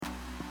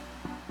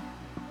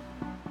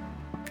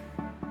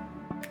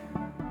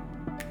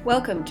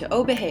Welcome to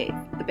Oh Behave,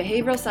 the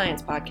behavioral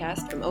science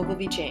podcast from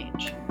Ogilvy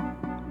Change.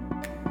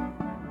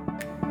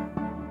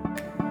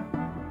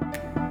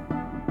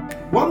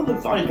 One of the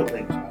vital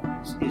things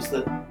about this is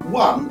that,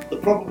 one, the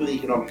problem with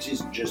economics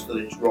isn't just that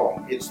it's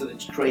wrong, it's that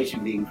it's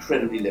creatively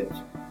incredibly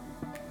limited.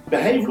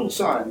 Behavioral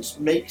science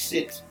makes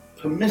it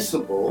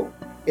permissible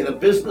in a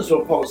business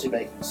or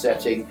policy-making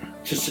setting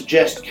to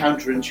suggest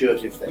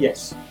counterintuitive things.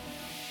 Yes.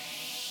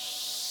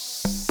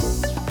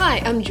 Hi,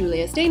 I'm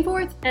Julia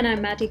Stainforth. And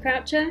I'm Maddie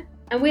Croucher,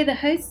 and we're the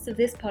hosts of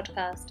this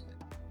podcast.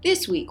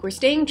 This week, we're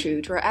staying true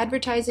to our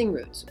advertising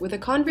roots with a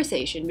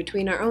conversation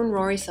between our own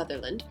Rory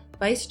Sutherland,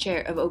 Vice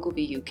Chair of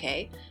Ogilvy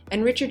UK,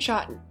 and Richard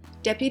Shotton,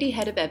 Deputy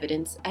Head of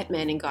Evidence at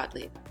Manning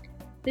Gottlieb.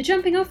 The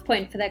jumping off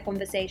point for their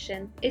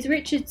conversation is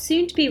Richard's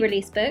soon-to-be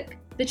released book,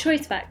 The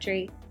Choice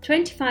Factory,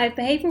 25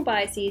 Behavioural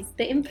Biases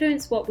That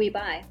Influence What We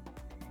Buy.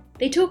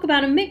 They talk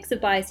about a mix of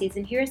biases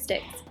and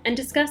heuristics and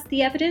discuss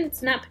the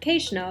evidence and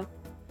application of,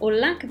 or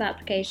lack of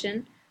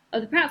application,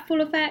 of the pratfall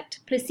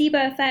effect,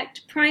 placebo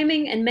effect,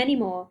 priming, and many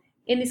more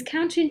in this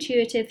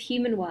counterintuitive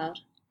human world.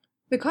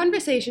 The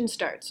conversation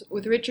starts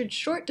with Richard's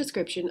short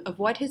description of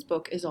what his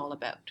book is all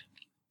about.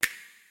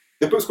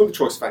 The book's called The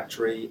Choice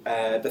Factory.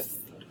 The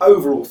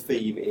overall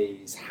theme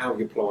is how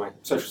you apply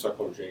social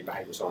psychology and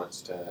behavioural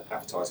science to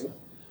advertising,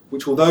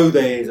 which, although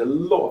there's a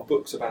lot of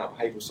books about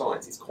behavioural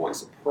science, it's quite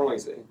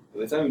surprising that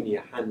there's only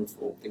a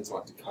handful, things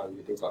like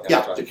Decode, things like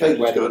that. Yeah,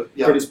 Decode is good.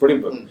 Yeah. It's a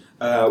brilliant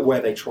book,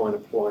 where they try and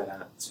apply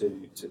that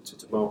to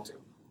marketing.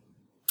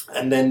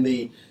 And then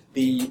the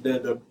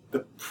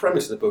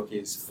premise of the book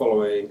is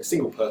following a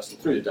single person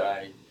through the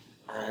day,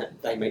 and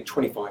they make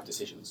 25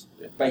 decisions,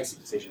 basic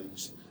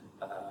decisions.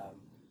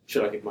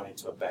 Should I give money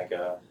to a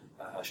beggar?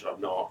 Should I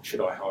not?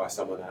 Should I hire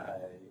someone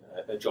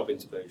at a job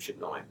interview?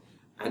 Shouldn't I?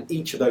 And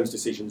each of those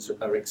decisions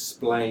are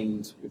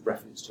explained with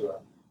reference to a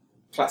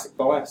classic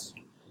bias.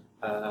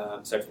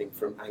 So everything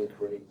from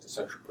anchoring to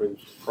social proof,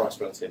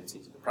 price relativity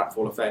to the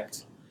pratfall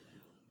effect.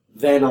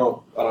 Then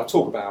I'll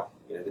talk about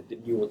the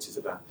nuances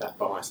of that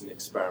bias in the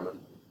experiment.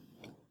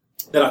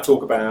 Then I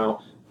talk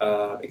about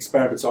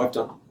experiments I've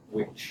done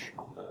which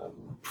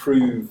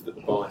prove that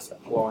the bias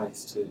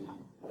applies to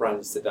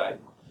brands today.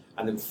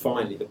 And then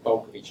finally, the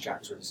bulk of each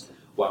chapter is,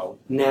 well,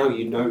 now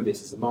you know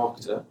this as a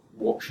marketer,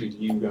 what should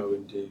you go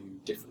and do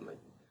differently?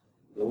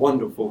 The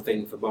wonderful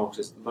thing for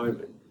marketers at the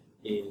moment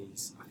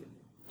is, I think,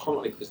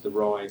 partly because of the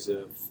rise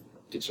of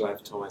digital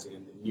advertising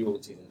and the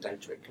nuances and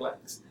data it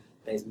collects,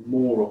 there's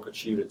more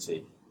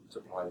opportunity to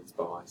apply these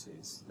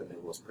biases than there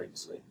was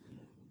previously.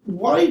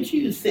 Why do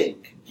you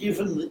think,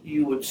 given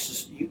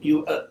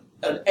that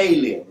an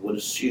alien would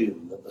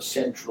assume that the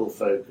central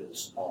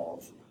focus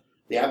of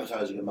the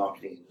advertising and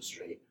marketing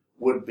industry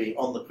would be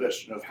on the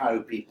question of how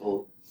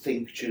people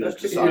think, choose,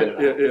 decide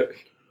about?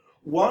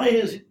 Why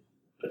has it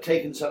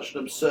taken such an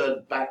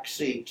absurd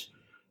backseat?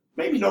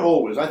 Maybe not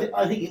always. I think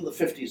in the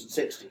 50s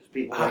and 60s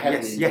people were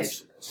heavily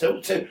engaged.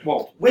 So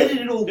where did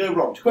it all go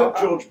wrong? To quote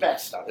George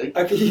Best, I think.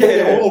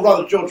 Or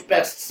rather, George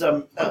Best's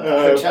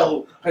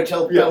hotel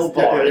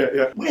bellbar.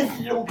 Yeah. Where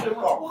did it all go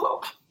wrong?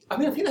 Well, I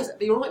mean, I think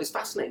you're right. It's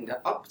fascinating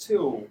that up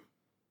till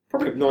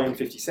probably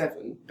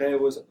 1957, there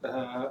was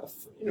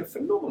a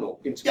phenomenal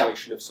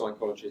integration of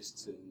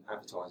psychologists and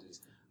advertisers.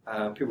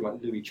 People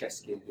like Louis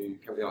Cheskin, who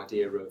came with the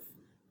idea of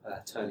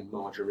turning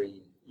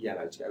margarine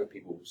yellow to get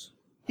people's.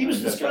 He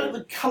was this guy at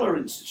the Colour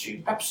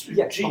Institute,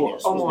 absolute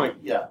genius.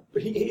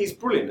 But he's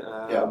brilliant,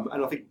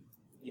 and I think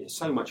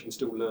so much you can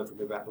still learn from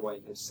him about the way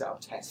he can set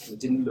up tests. And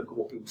didn't look at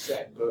what people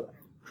said, but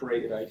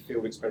created a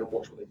field experiment,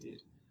 watch what they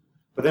did.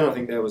 But then I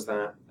think there was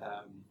that.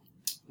 I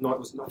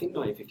think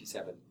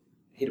 1957.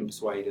 Hidden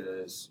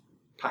Persuaders,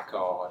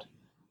 Packard,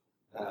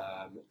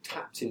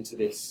 tapped into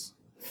this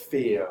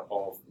fear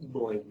of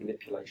mind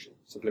manipulation,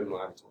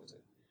 subliminal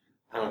advertising,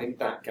 and I think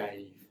that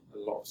gave a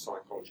lot of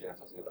psychology and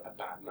advertising a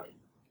bad name.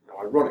 Now,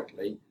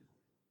 ironically,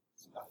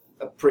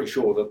 I'm pretty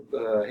sure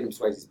that Hidden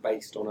Persuaders is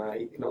based on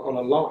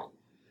a lie.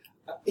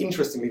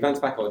 Interestingly, Vance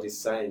Packard is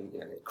saying,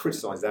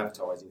 criticised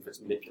advertising for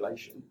its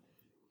manipulation.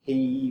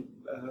 He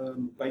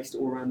based it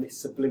all around this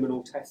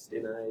subliminal test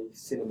in a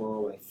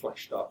cinema where they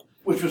flashed up.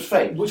 Which was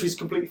fake. Which was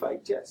completely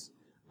faked, yes.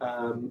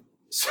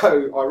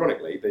 So,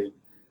 ironically, the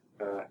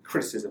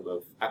criticism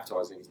of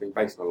advertising as being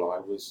based on a lie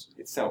was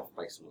itself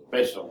based on a lie.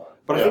 Based on a lie.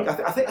 But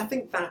I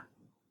think that...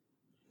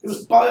 It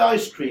was buy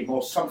ice cream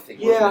or something,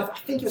 wasn't it? I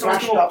think it was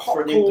flashed up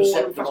for an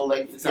imperceptible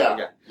length.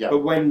 Exactly, yeah. But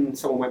when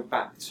someone went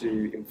back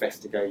to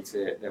investigate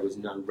it, there was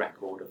no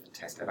record of the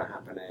test ever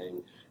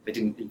happening. They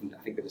didn't even,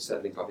 I think there were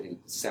certain things like they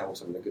didn't sell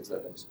some of the goods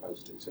that they were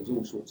supposed to. So there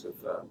was all sorts of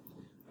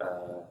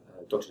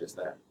dodginess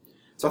there.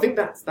 So I think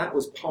that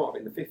was part of it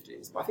in the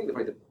 50s. But I think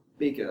the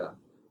bigger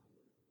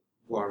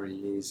worry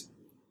is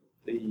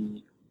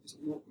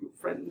your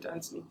friend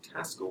Anthony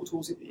Taskell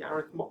calls it the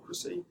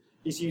arithmocracy.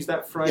 He's used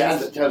that phrase. Yeah,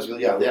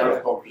 the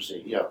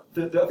arithmocracy, yeah.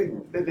 I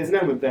think there's an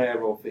element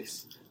there of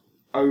this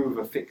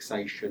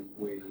over-fixation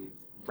with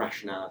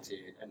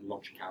rationality and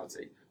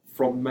logicality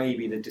from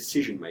maybe the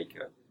decision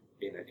maker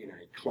in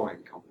a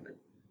client company.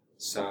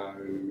 So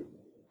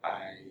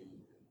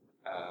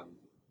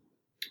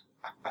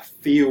a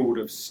field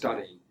of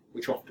study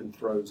which often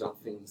throws up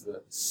things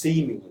that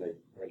seemingly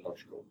very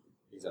logical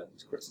is open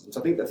to criticism. So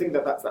I think that's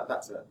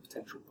a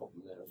potential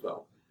problem there as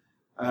well.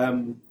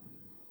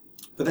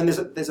 But then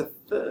there's a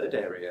third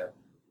area,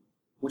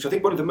 which I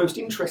think one of the most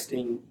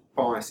interesting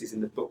biases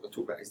in the book I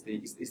talk about is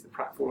the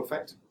pratfall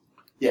effect.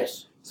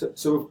 Yes.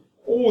 So of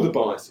all the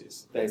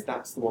biases,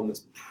 that's the one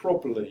that's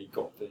probably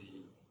got the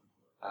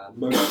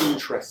most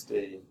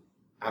interesting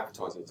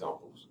advertising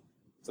examples.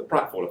 So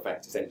pratfall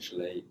effect,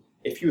 essentially,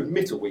 if you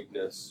admit a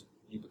weakness,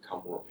 you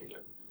become more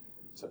appealing.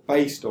 So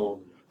based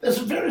on... There's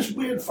some various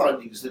weird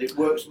findings that it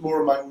works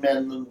more among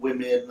men than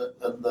women,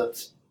 and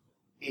that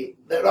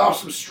there are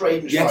some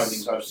strange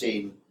findings I've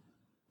seen.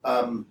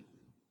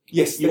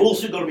 Yes. You've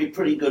also got to be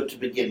pretty good to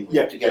begin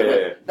with to get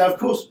away. Now, of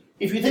course,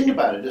 if you think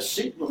about it, a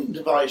signalling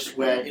device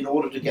where, in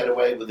order to get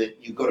away with it,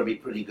 you've got to be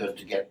pretty good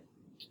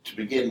to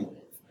begin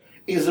with,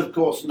 is, of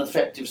course, an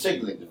effective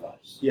signalling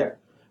device. Yeah.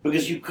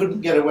 Because you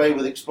couldn't get away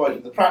with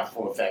exploiting the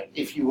pratfall effect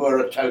if you were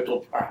a total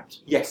prat.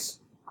 Yes.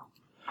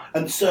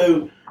 And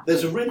so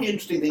there's a really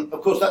interesting thing.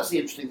 Of course, that's the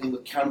interesting thing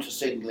with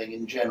counter-signalling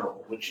in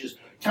general, which is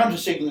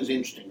counter-signalling is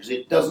interesting because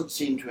it doesn't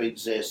seem to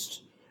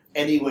exist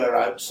anywhere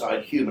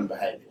outside human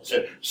behaviour.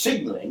 So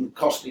signalling,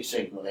 costly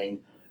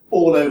signalling,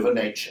 all over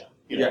nature.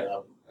 You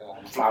know,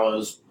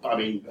 flowers. I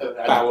mean,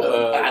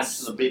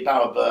 ants,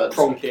 bowerbirds,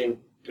 pronking,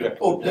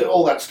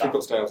 all that stuff.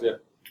 Pickled tails,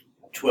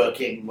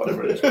 twerking,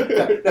 whatever it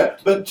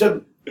is. But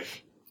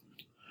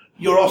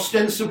you're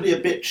ostensibly a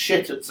bit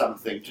shit at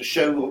something to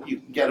show what you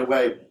can get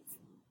away with.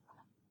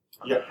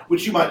 Yeah.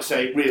 Which you might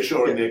say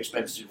reassuringly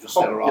expensive for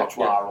Stella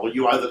Artois, or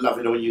you either love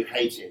it or you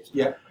hate it.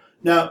 Yeah.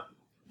 Now,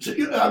 so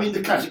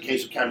the classic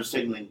case of counter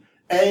signalling.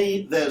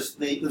 There's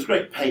a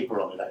great paper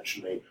on it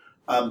actually,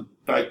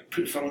 by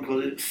someone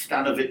called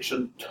Stanovich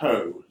and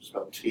Toe,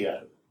 spelled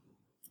T-O,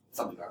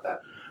 something like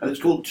that, and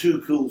it's called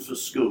Too Cool for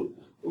School.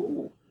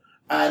 Ooh.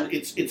 And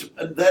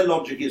and their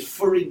logic is,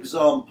 for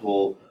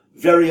example,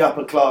 very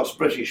upper class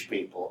British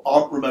people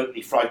aren't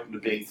remotely frightened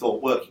of being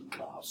thought working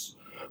class,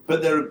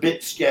 but they're a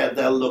bit scared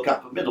they'll look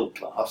upper middle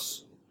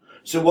class.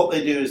 So what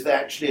they do is they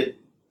actually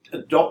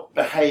adopt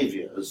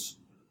behaviours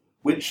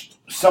which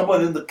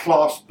someone in the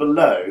class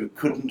below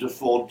couldn't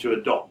afford to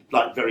adopt,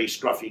 like very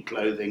scruffy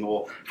clothing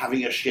or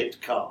having a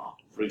shit car,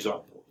 for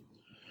example.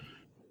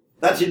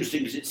 That's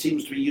interesting because it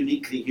seems to be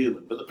uniquely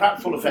human, but the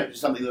pratfall effect is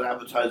something that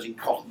advertising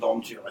cottoned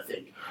onto, I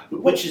think,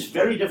 which is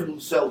very difficult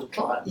to sell to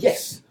clients.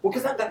 Yes, well,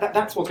 because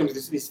that's what's going to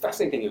this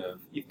fascinating thing of,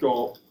 you've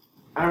got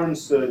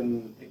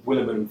Aronson,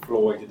 Williman and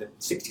Floyd did a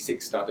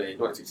 1966 study,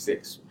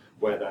 1966,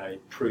 where they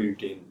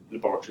proved in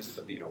laboratories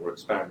that were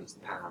experiments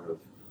the power of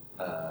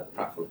the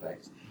pratfall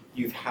effect.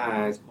 You've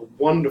had a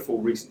wonderful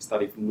recent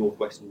study from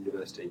Northwestern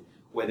University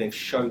where they've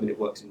shown that it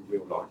works in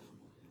real life.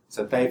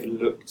 So they've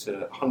looked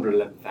at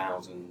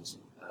 111,000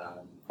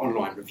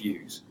 online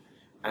reviews,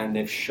 and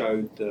they've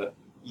showed that,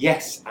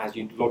 yes, as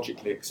you'd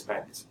logically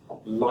expect,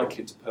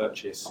 likely to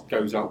purchase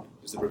goes up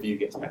as the review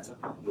gets better,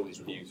 and all these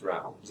reviews are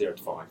out 0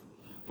 to 5.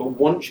 But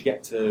once you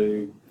get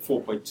to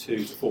 4.2 to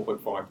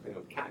 4.5, depending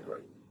on the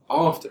category,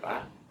 after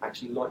that,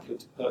 actually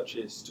likelihood to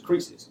purchase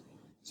decreases.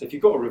 So if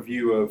you've got a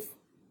review of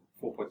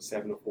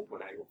 4.7 or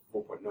 4.8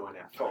 or 4.9 out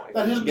of 5,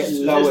 that isn't a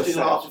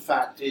statistical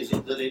artifact, is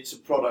it, that it's a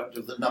product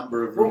of the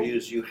number of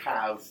reviews you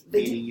have,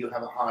 meaning you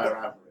have a higher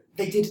average?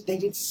 They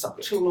did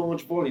such a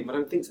large volume. I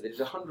don't think so. They did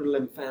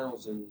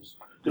 111,000.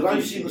 Because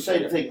I've seen the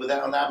same thing with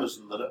on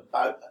Amazon. That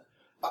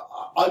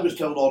I was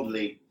told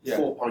oddly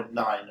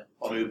 4.9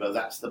 on Uber.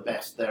 That's the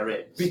best there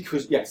is.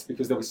 Because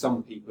there were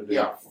some people who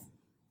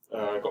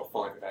got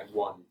 5 without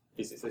one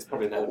visit. There's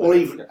probably another. Or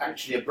even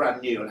actually a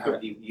brand new and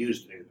haven't even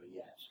used an Uber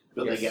yet,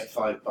 but they get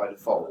 5 by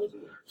default.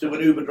 So when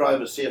Uber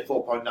drivers see a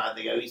 4.9,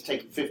 they go, "He's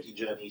taken 50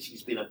 journeys.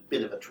 He's been a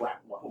bit of a twat."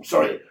 Oh,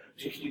 sorry.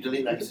 Can you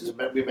delete that because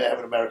we may have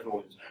an American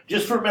audience?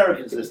 Just for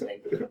Americans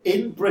listening,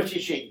 in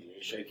British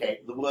English,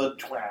 okay, the word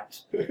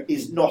twat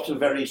is not a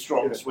very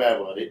strong swear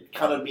word. It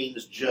kind of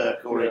means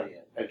jerk or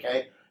idiot,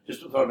 okay?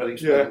 Just to throw a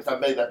explain because I've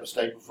made that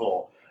mistake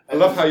before. I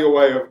love how your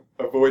way of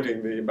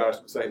avoiding the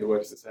embarrassment of saying the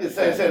word is to say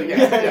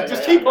it.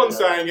 Just keep on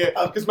saying it,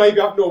 because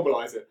maybe I've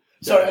normalised it.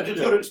 Sorry, I just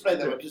got to explain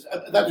that because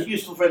that's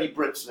useful for any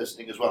Brits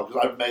listening as well,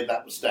 because I've made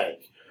that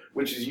mistake.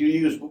 Which is, you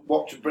use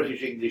what to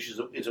British English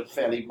is a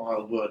fairly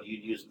mild word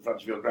you'd use in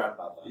front of your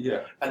grandmother.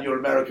 Yeah. And your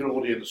American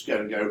audience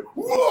go,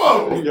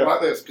 "Whoa!" like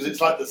this, because it's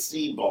like the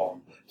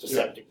C-bomb to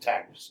septic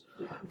tanks.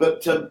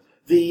 But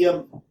the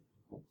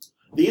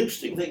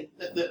interesting thing,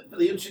 the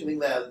interesting thing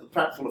there, the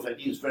pratfall effect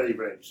is very,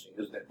 very interesting,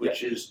 isn't it?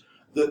 Which is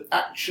that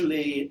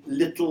actually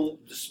little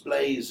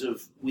displays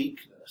of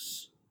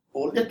weakness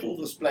or little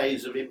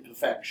displays of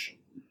imperfection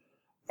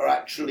are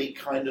actually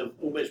kind of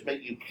almost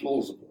make you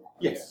plausible.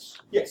 Yes.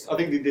 I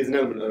think there's an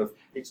element of,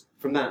 it's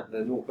from that,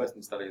 the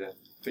Northwestern study, they're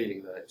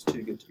feeling that it's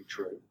too good to be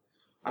true.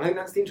 I think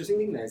that's the interesting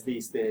thing. There's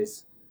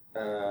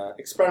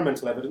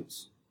experimental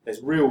evidence,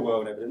 there's real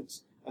world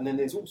evidence, and then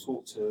there's all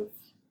sorts of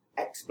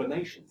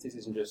explanations. This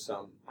isn't just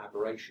some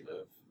aberration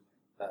of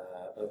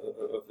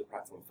the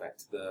pratfall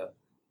effect.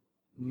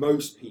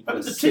 most people. I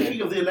mean, the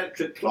ticking of the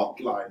electric clock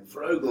line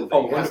for Ogilvy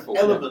has an wonderful,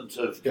 element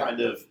of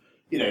kind of,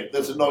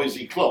 there's a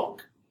noisy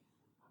clock.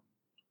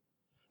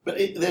 But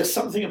there's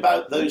something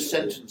about those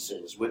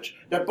sentences which...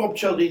 Now, Bob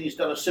Cialdini's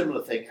done a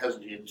similar thing,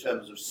 hasn't he, in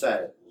terms of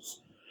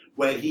sales,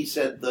 where he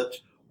said that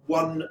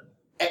one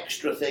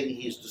extra thing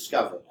he's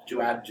discovered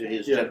to add to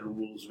his general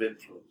rules of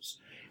influence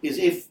is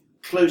if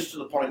close to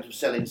the point of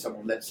selling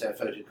someone, let's say a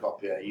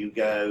photocopier, you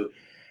go,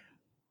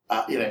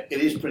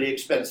 it is pretty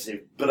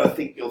expensive, but I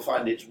think you'll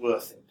find it's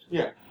worth it.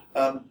 Yeah.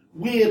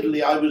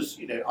 Weirdly,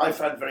 I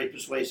found very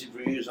persuasive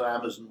reviews on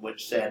Amazon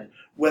which said,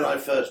 when I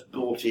first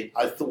bought it,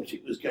 I thought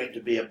it was going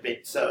to be a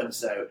bit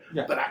so-and-so,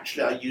 but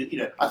actually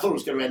I thought it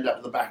was going to end up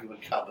in the back of a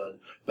cupboard,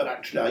 but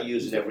actually I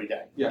use it every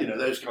day. Yeah.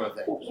 Those kind of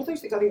things. Well,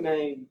 those things, I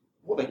think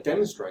what they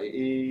demonstrate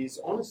is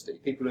honesty.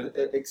 People are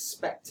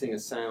expecting a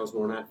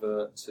salesman or an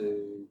advert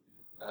to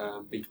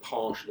be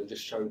partial and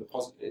just show the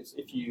positives.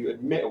 If you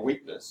admit a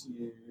weakness,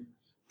 you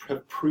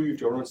have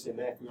proved your honesty, and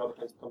therefore your other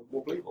claims become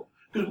more believable.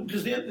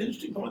 Because the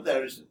interesting point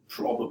there is that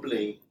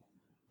probably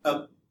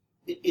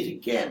it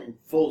again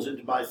falls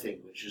into my thing,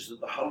 which is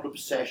that the whole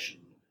obsession,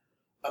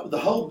 the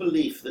whole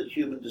belief that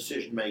human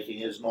decision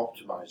making is an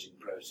optimizing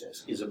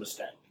process is a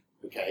mistake.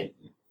 Okay,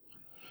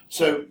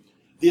 so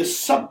the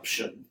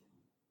assumption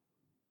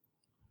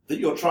that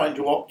you're trying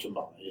to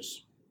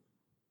optimize,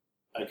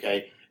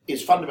 okay,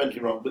 is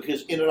fundamentally wrong,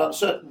 because in an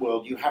uncertain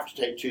world you have to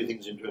take two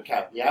things into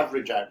account: the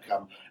average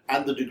outcome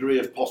and the degree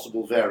of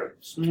possible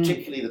variance,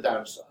 particularly the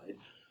downside.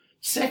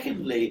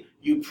 Secondly,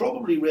 you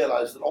probably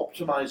realise that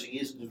optimising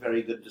isn't a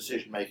very good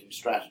decision-making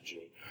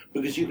strategy,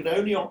 because you can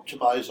only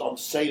optimise on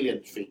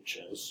salient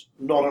features,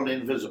 not on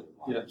invisible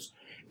ones.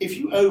 If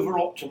you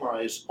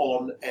over-optimise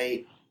on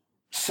a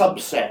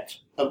subset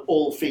of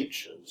all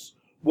features,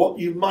 what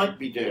you might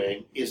be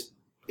doing is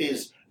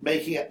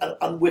making an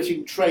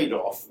unwitting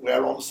trade-off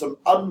where on some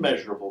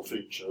unmeasurable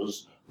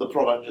features the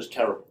product is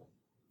terrible.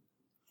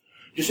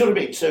 Do you see what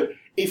I mean? So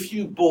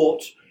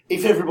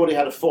if everybody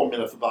had a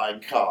formula for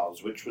buying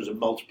cars, which was a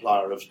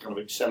multiplier of kind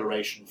of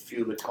acceleration,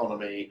 fuel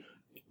economy,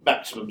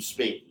 maximum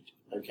speed,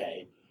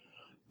 okay,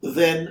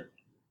 then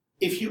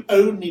if you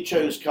only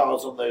chose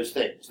cars on those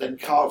things, then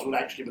cars would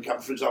actually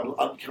become, for example,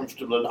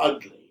 uncomfortable and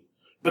ugly,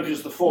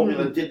 because the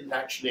formula didn't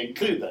actually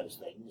include those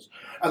things.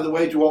 And the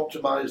way to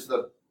optimize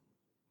the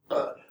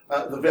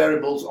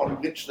variables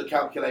on which the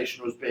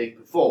calculation was being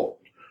performed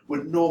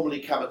would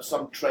normally come at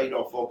some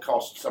trade-off or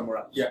cost somewhere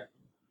else. Yeah.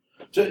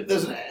 So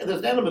there's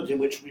an element in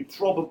which we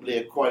probably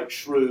are quite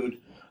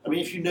shrewd. I mean,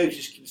 if you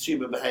notice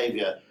consumer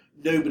behaviour,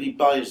 nobody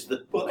buys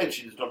well,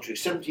 actually, it's not true.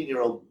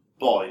 17-year-old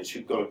boys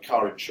who've got a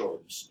car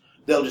insurance,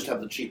 they'll just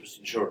have the cheapest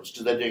insurance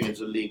because they're doing it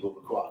as a legal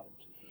requirement.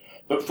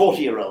 But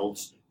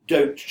 40-year-olds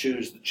don't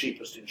choose the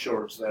cheapest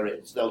insurance there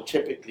is. They'll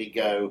typically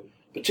go,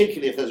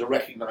 particularly if there's a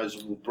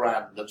recognisable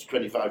brand that's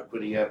 25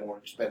 quid a year more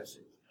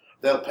expensive,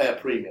 they'll pay a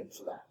premium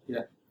for that.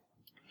 Yeah.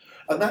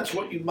 And that's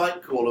what you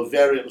might call a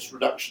variance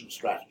reduction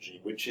strategy,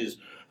 which is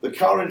the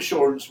car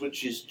insurance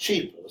which is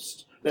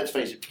cheapest. Let's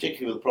face it,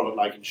 particularly with a product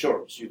like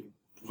insurance, you can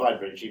provide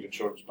very cheap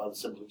insurance by the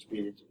simple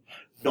experience of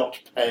not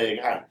paying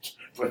out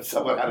when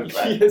someone had a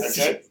claim. Yes.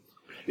 Okay?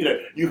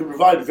 You can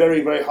provide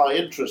very, very high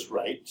interest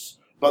rates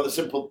by the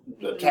simple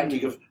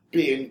tactic of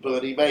being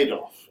Bernie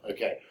Madoff.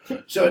 Okay,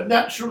 so a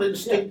natural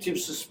instinctive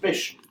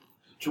suspicion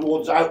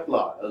towards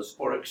outliers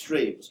or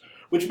extremes,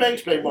 which may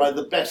explain why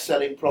the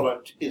best-selling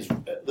product is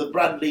the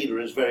brand leader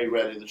is very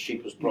rarely the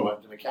cheapest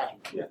product in a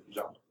category. For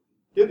example.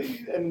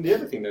 And the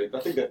other thing, though, I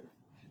think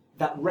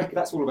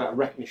that's all about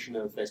recognition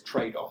of there's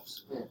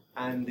trade-offs,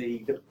 and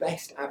the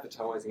best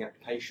advertising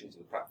applications of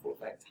the platform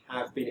effect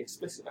have been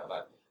explicit about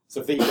that.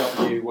 So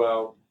VW,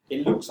 well,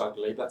 it looks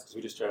ugly, but that's because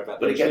we just care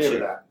about. But it gets you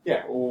that.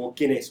 Yeah, or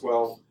Guinness,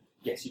 well,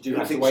 yes, you do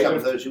have to think wait. some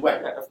of those who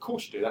wait. Yeah, of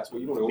course you do. That's what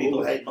you want to.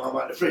 People hate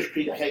Marmite and Fresh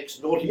Cream Cakes,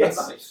 naughty yes,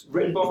 but nice.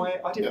 written by.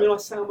 I didn't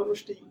realise Salman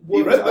Rushdie.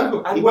 He wrote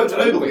that. He worked at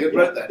Ogilvy and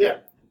wrote that. Yeah.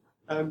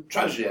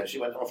 Tragedy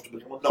actually went off to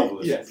become a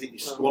novelist. Yes. I think he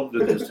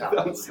squandered his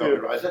talent as a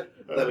copywriter.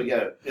 There we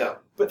go. Yeah.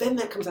 But then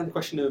that comes down to the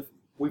question of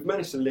we've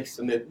managed to list,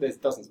 and there's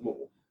dozens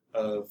more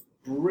of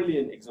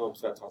brilliant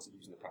examples of advertising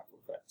using the platform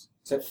effect.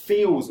 So it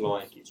feels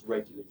like it's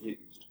regularly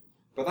used,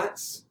 but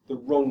that's the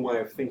wrong way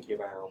of thinking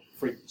about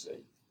frequency.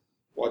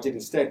 What I did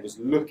instead was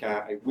look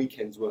at a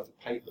weekend's worth of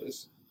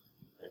papers,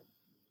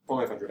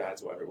 500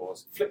 ads or whatever it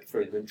was, flick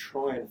through them and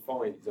try and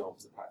find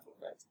examples of platform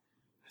effect.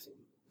 I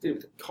did it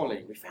with a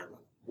colleague, we found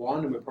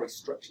one, and we're probably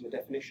stretching the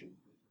definition.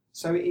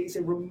 So it is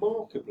a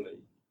remarkably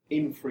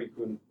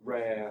infrequent,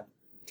 rare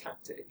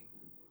tactic,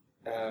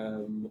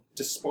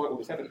 despite all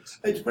this evidence.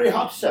 It's very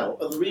hard to sell,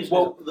 and the reason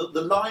is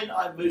the line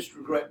I most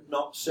regret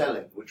not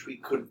selling, which we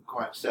couldn't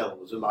quite sell,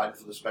 was a line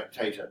for The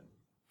Spectator,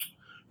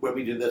 when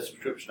we did their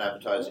subscription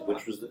advertising,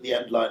 which was the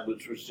end line,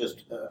 which was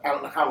just,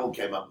 Alan Howell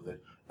came up with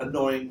it,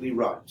 annoyingly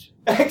right.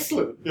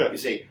 Excellent! Yeah. You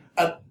see,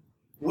 and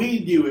we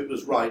knew it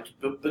was right,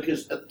 but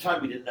because at the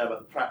time we didn't know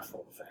about the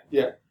pratfall effect.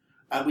 Yeah.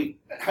 And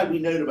had we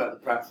known about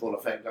the pratfall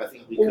effect, I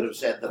think we could have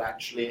said that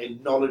actually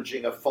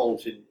acknowledging a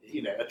fault in,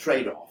 a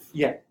trade-off.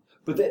 Yeah,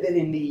 but then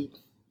in the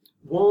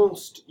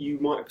whilst you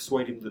might have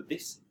persuaded him that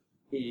this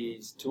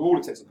is, to all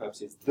intents and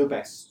purposes, the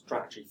best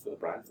strategy for the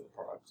brand, for the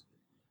product,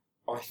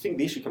 I think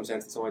the issue comes down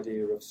to this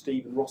idea of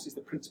Stephen Ross is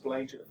the principal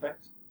agent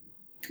effect.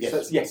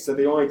 Yes. So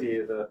the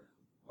idea that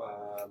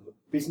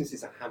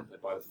businesses are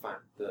hampered by the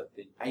fact that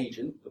the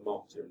agent, the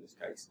marketer in this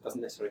case,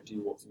 doesn't necessarily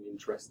do what's in the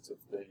interests of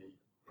the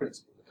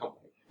principal, the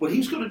company. Well,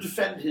 he's got to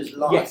defend his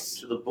life Yes.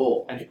 to the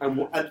board.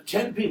 And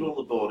 10 people on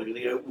the board are going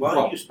to go, why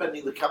are you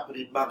spending the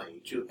company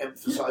money to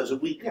emphasise a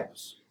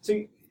weakness?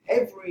 So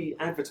every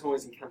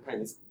advertising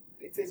campaign,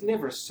 there's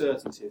never a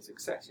certainty of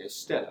success.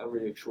 Stella,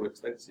 really extremely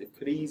expensive,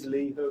 could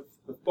easily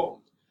have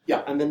bombed.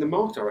 Yeah. And then the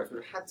market director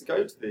would have had to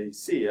go to the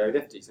CEO and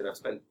FD and said, I've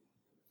spent,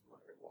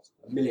 whatever it was,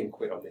 £1 million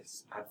on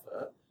this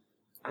advert.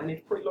 And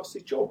he'd probably lost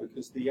his job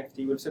because the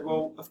FD would have said,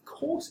 well, of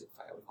course it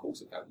failed, of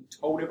course it failed. You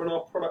told everyone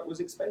our product was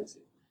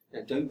expensive.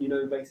 Now, don't you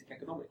know basic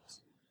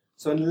economics?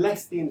 So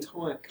unless the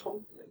entire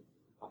company,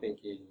 I think,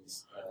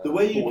 is... the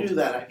way you do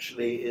that,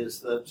 actually,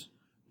 is that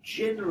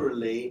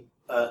generally,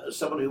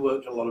 someone who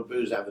worked on a lot of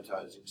booze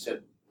advertising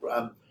said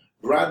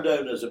brand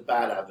owners are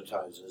bad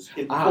advertisers,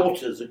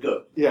 importers are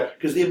good. Yeah.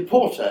 Because the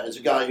importer is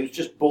a guy who's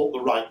just bought the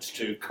rights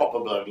to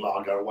Copperberg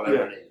Lager or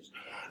whatever it is.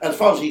 As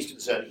far as he's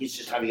concerned, he's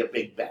just having a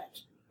big bet.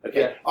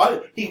 Okay,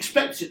 he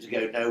expects it to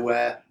go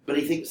nowhere, but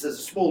he thinks there's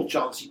a small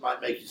chance he might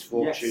make his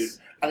fortune,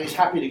 and he's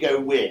happy to go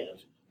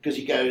weird because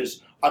he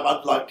goes, I'm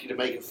unlikely to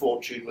make a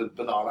fortune with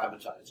banal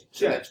advertising,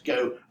 so let's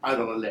go out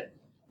on a limb.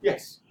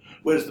 Yes.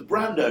 Whereas the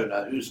brand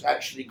owner, who's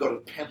actually got a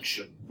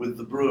pension with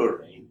the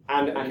brewery,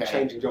 and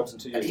changing jobs in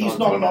 2 years' and he's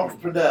not an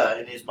entrepreneur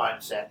in his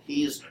mindset.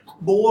 He's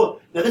more.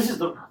 Now this is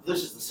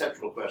the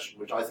central question,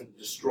 which I think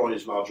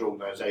destroys large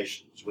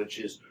organisations, which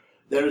is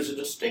there is a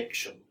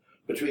distinction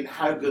between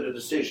how good a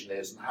decision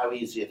is and how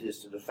easy it is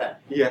to defend.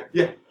 Yeah.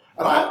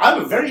 And I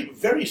have a very,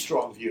 very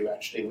strong view,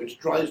 actually, which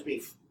drives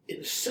me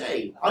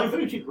insane. I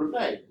voted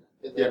Remain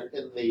in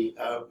the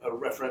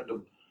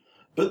referendum,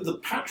 but the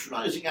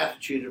patronising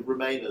attitude of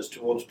Remainers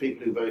towards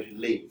people who voted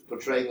Leave,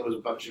 portraying them as a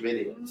bunch of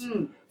idiots.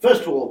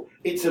 First of all,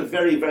 it's a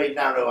very, very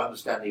narrow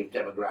understanding of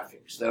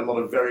demographics. There are a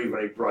lot of very,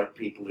 very bright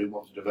people who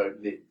wanted to vote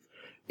Leave.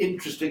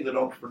 Interesting that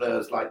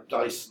entrepreneurs like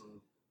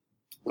Dyson,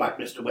 like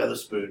Mr.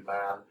 Weatherspoon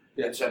Man,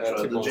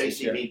 etc., the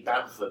JCB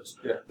Bamfords,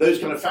 those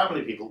kind of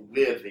family people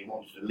weirdly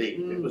wanted to leave.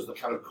 It was the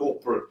kind of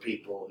corporate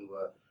people who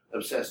were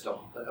obsessed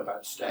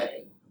about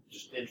staying.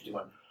 Just an interesting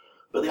one.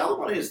 But the other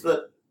one is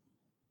that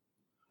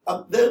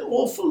there's an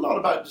awful lot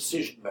about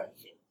decision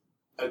making.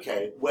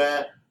 Okay,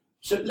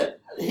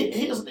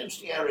 here's an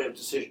interesting area of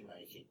decision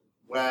making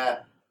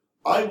where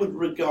I would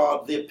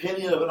regard the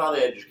opinion of an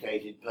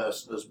uneducated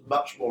person as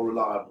much more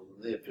reliable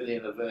than the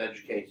opinion of an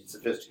educated,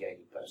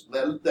 sophisticated person.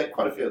 There are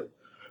quite a few of them.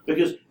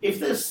 Because if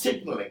there's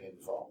signalling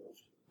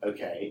involved,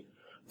 okay,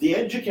 the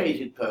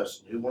educated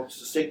person who wants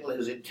to signal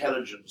his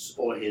intelligence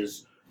or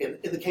his, in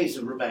the case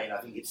of Remain,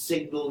 I think it's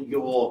signal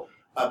your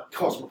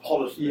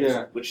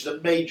cosmopolitanism, which is a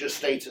major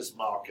status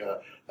marker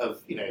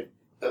of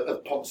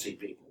Ponzi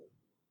people.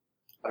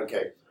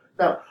 Okay,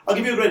 now I'll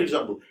give you a great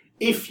example.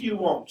 If you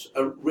want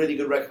a really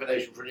good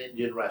recommendation for an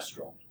Indian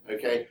restaurant,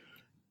 okay,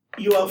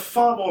 you are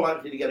far more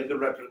likely to get a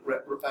good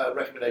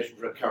recommendation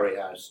for a curry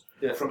house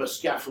from a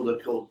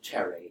scaffolder called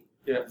Terry.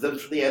 Than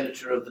from the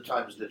editor of the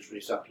Times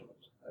Literary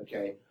Supplement,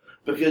 okay?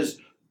 Because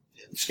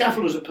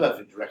scaffolders are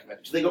perfect to recommend.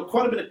 So they've got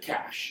quite a bit of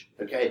cash,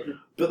 okay?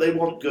 But they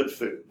want good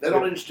food. They're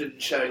not interested in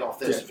showing off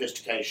their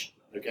sophistication,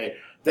 okay?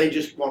 They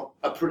just want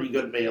a pretty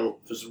good meal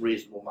for some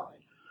reasonable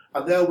money.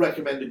 And they'll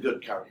recommend a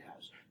good curry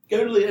house.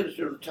 Go to the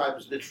editor of the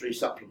Times Literary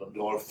Supplement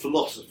or a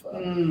philosopher.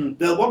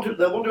 They'll want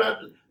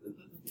to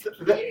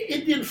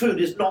Indian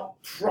food is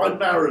not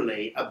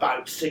primarily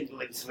about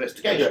signalling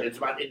sophistication. It's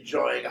about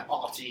enjoying a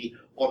hearty,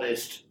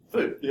 honest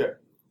food.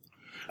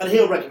 And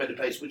he'll recommend a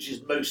place which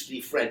is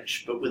mostly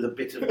French, but with a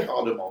bit of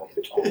cardamom on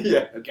the top.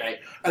 Okay,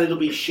 and it'll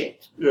be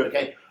shit.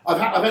 Okay, I've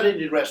had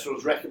Indian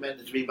restaurants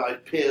recommended to me by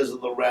peers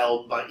of the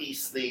realm, by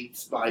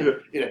aesthetes, by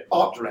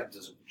art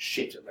directors. Are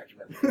shit at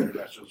recommending Indian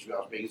restaurants. If you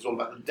ask me, it's all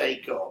about the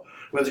decor.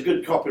 Whereas a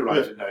good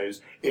copywriter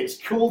knows it's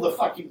called the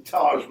fucking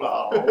Taj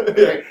Mahal.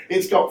 Okay?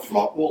 It's got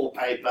flock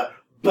wallpaper,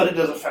 but it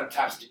does a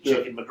fantastic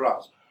chicken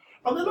madras.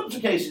 And there are lots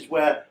of cases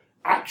where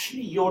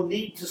actually your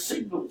need to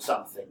signal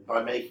something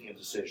by making a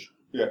decision.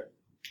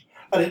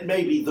 And it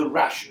may be the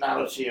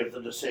rationality of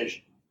the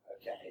decision,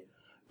 okay,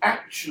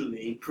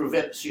 actually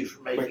prevents you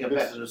from making a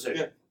better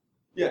decision.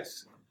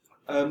 Yes.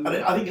 And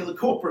I think in the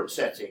corporate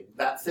setting,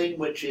 that thing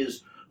which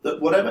is that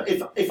whatever,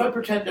 if I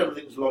pretend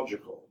everything's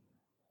logical,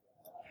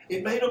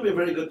 it may not be a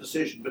very good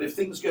decision, but if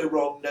things go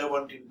wrong, no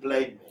one can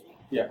blame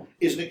me.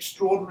 Is an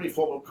extraordinary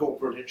form of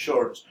corporate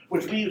insurance,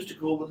 which we used to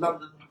call the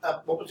London,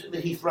 what was it, the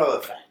Heathrow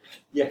effect.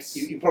 Yes.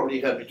 You probably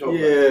heard me talk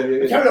about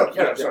it. Carry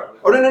on, sorry.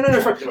 Oh,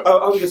 no, fine.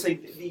 I was going to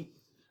say,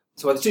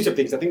 so there's two separate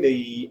things. I think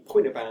the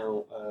point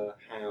about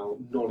how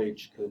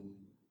knowledge can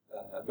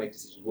make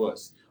decisions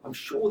worse. I'm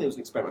sure there was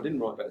an experiment, I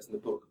didn't write about this in the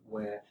book,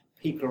 where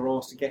people are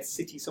asked to guess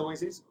city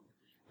sizes.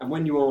 And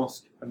when you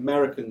ask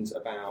Americans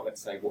about,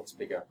 let's say, what's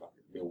bigger, like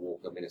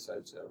Milwaukee,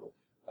 Minnesota, or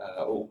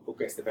or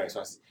gets the various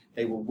ISIS,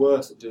 they were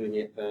worse at doing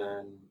it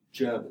than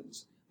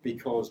Germans,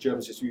 because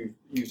Germans just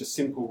used a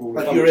simple rule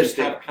of thumb,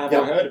 have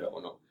I heard of it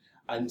or not?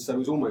 And so it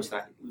was almost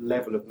that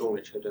level of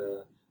knowledge had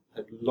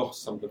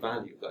lost some of the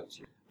value of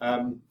those.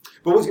 But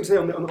what I was going to say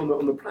on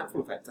the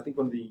platform effect, I think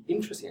one of the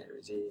interesting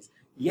areas is,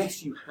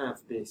 yes, you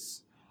have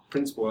this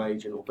principal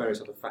agent or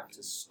various other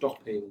factors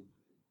stopping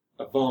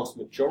a vast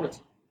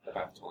majority of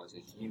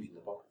advertisers using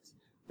the bias.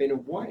 But in a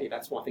way,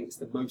 that's why I think it's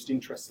the most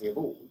interesting of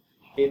all.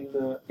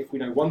 If we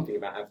know one thing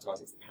about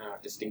advertising, it's the power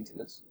of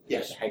distinctiveness.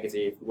 Yes. The Hegel,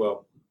 if the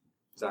world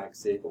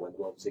zig, or when the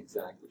world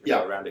zigzag,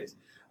 whichever around it is.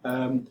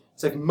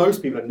 So if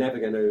most people are never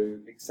going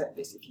to accept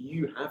this, if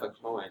you have a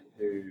client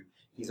who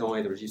is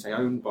either, as you say,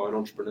 owned by an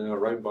entrepreneur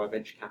or owned by a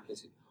venture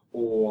capitalist,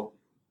 or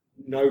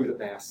know that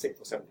they are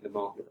sixth or seventh in the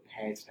market,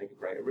 prepared to take a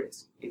greater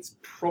risk, it's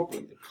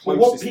probably the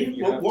closest thing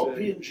you have what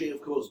to... P&G,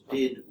 of course,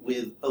 did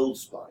with Old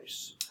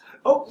Spice.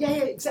 Oh, yeah,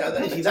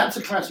 exactly. See, that's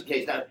a classic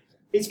case. Now,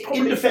 It's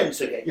probably... in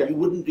defence, you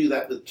wouldn't do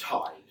that with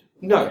Tide.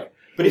 No. Okay.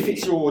 But if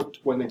it's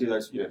when they do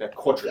those, they're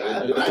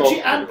quadrillion.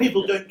 Actually, and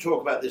people don't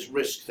talk about this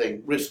risk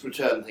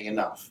return thing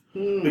enough.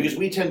 Because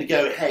we tend to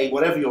go, hey,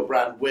 whatever your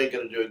brand, we're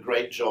going to do a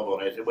great job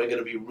on it, and we're going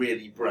to be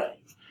really brave.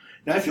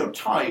 Now, if you're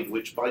Tide,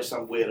 which by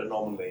some weird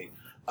anomaly,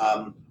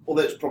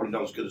 although it's probably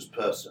not as good as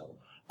Persil,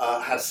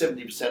 has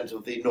 70%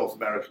 of the North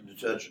American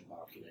detergent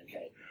market,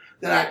 okay,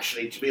 then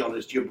actually, to be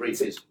honest, your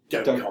brief is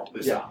don't cop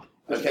this up.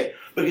 Okay,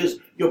 because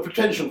your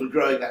potential for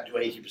growing that to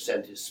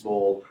 80% is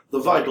small. The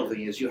vital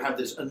thing is you have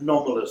this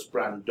anomalous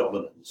brand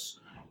dominance.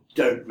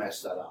 Don't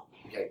mess that up.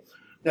 Okay.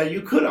 Now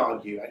you could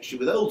argue actually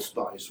with Old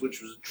Spice,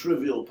 which was a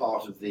trivial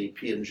part of the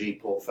P&G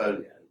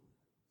portfolio.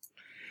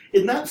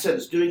 In that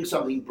sense, doing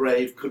something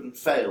brave couldn't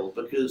fail,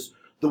 because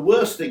the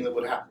worst thing that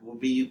would happen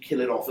would be you kill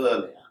it off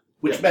earlier,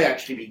 which may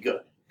actually be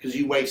good, because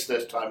you waste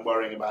less time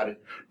worrying about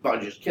it by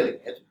just killing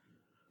it.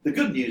 The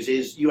good news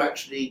is you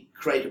actually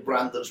create a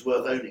brand that's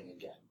worth owning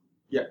again.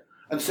 Yeah.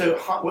 And so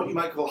what you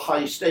might call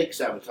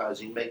high-stakes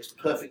advertising makes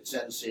perfect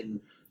sense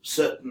in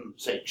certain,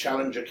 say,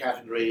 challenger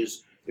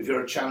categories. If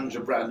you're a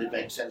challenger brand, it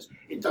makes sense.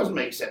 It doesn't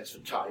make sense for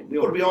Tide. We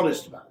ought to be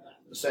honest about that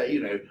and say,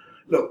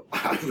 look,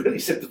 I really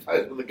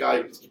sympathise with the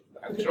guy who's given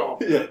that job,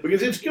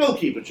 because it's a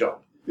goalkeeper job.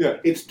 Yeah.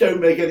 It's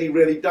don't make any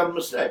really dumb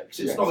mistakes.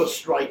 It's not a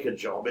striker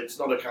job. It's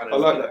not a kind of... I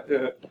like that.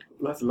 Yeah.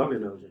 That's a lovely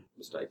analogy.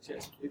 Mistakes,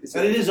 yes.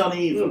 And it is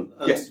uneven.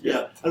 And, yes.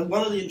 Yeah. And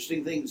one of the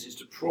interesting things is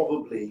to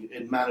probably,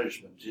 in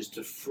management, is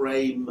to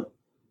frame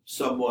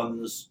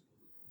someone's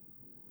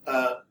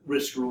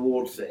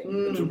risk-reward thing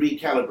and to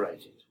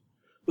recalibrate it.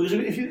 Because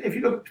if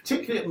you look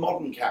particularly at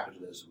modern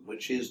capitalism,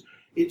 which is,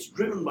 it's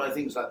driven by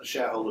things like the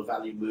shareholder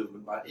value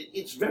movement,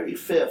 it's very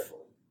fearful.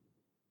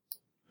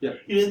 Yeah.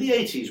 In the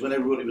 80s, when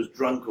everybody was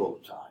drunk all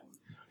the time,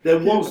 there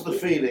was the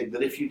feeling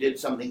that if you did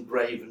something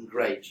brave and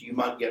great, you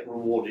might get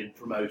rewarded,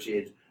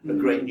 promoted, a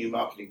great new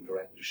marketing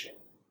directorship.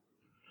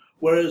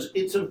 Whereas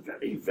it's a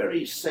very,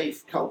 very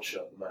safe culture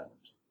at the moment.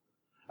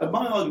 And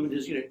my argument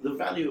is, the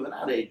value of an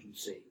ad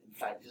agency, in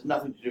fact, has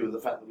nothing to do with the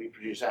fact that we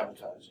produce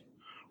advertising.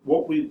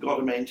 What we've got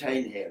to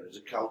maintain here is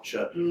a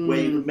culture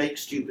where you can make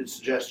stupid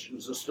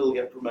suggestions and still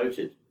get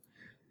promoted.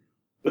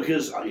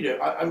 Because,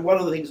 and one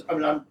of the things,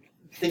 I'm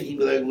thinking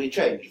with Ogilvy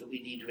Change that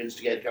we need to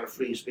instigate a kind of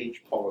free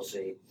speech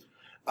policy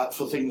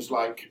for things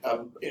like,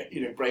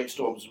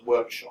 brainstorms and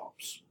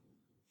workshops,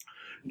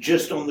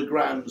 just on the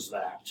grounds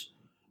that,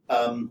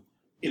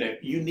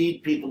 you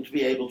need people to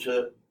be able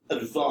to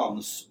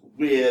advance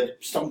weird,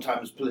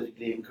 sometimes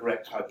politically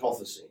incorrect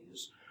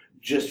hypotheses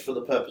just for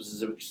the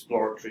purposes of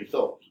exploratory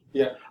thought.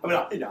 Yeah.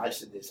 I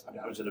said this,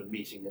 I was at a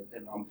meeting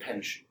on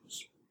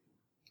pensions,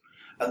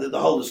 and the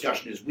whole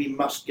discussion is we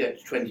must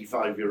get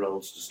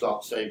 25-year-olds to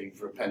start saving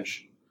for a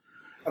pension.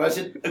 And I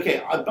said,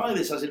 okay, I buy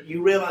this. I said,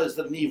 you realise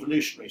that an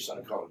evolutionary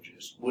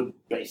psychologist would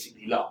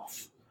basically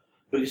laugh.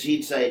 Because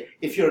he'd say,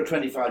 if you're a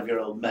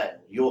 25-year-old male,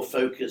 your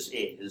focus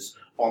is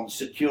on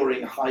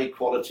securing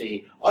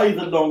high-quality,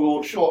 either long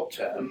or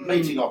short-term,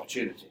 mating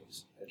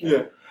opportunities. Okay?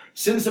 Yeah.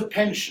 Since a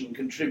pension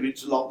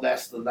contributes a lot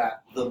less than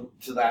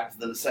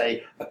than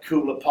say, a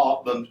cool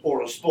apartment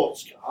or a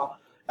sports car,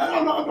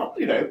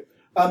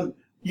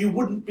 you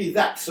wouldn't be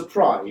that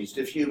surprised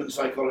if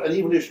an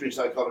evolutionary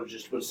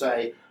psychologist would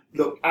say,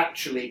 look,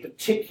 actually,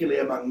 particularly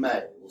among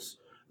males,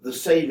 the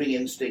saving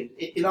instinct,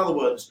 in other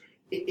words,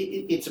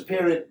 it's a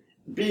period,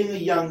 being a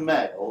young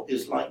male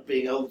is like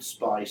being Old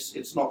Spice,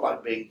 it's not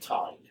like being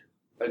Tide.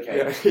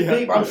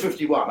 Okay, I'm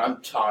 51, I'm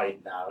Tide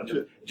now,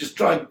 and just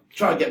try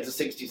and get to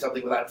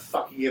 60-something without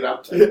fucking it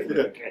up.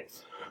 Okay.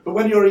 But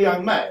when you're a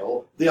young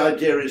male, the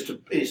idea is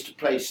to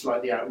place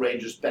slightly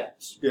outrageous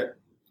bets. Yeah.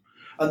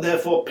 And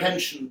therefore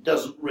pension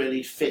doesn't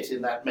really fit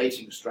in that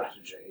mating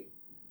strategy.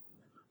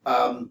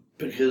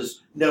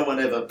 Because no one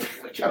ever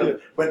kind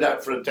of went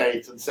out for a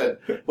date and said,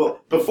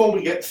 well, before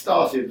we get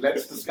started,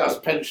 let's discuss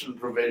pension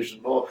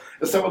provision. Or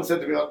as someone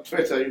said to me on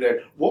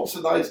Twitter, what's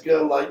a nice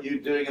girl like you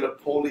doing in a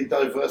poorly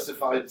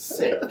diversified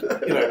SIP?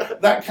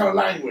 That kind of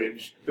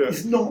language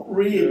is not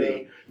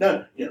really...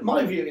 No,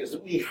 my view is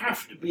that we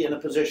have to be in a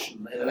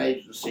position in an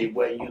agency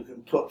where you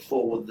can put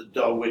forward the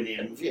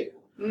Darwinian view.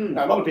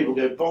 Now, a lot of people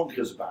go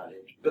bonkers about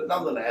it, but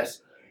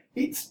nonetheless,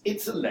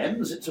 it's a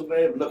lens, it's a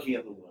way of looking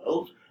at the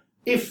world.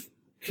 If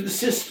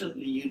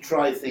consistently you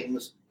try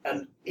things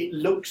and it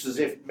looks as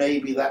if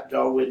maybe that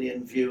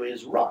Darwinian view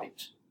is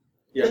right,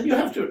 then you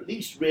have to at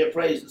least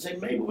reappraise and say,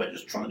 maybe we're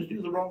just trying to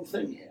do the wrong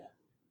thing here.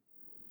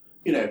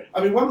 You know,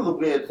 I mean, one of the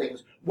weird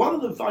things, one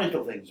of the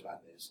vital things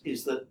about this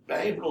is that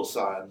behavioural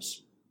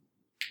science,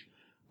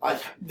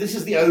 this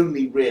is the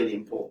only really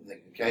important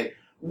thing, okay?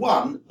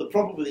 One, the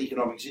problem with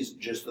economics isn't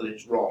just that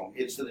it's wrong,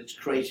 it's that it's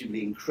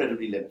creatively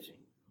incredibly limiting.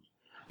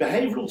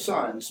 Behavioural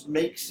science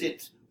makes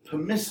it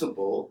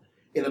permissible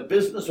in a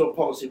business or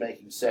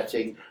policy-making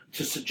setting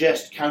to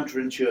suggest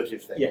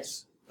counterintuitive things.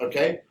 Yes.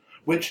 Okay?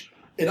 Which,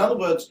 in other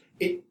words,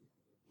 it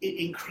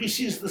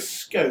increases the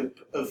scope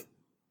of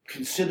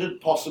considered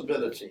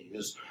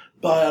possibilities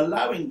by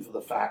allowing for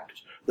the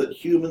fact that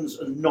humans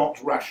are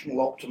not rational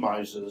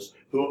optimizers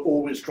who are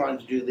always trying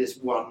to do this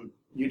one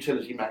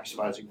utility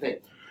maximizing thing.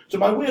 So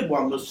my weird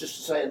one was just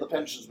to say in the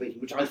pensions meeting,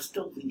 which I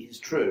still think is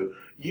true,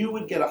 you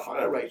would get a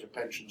higher rate of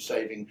pension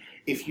saving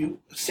if you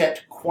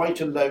set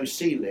quite a low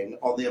ceiling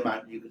on the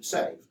amount you could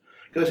save.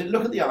 Because I said,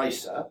 look at the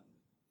ISA,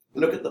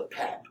 look at the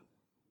PEP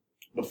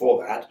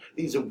before that.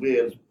 These are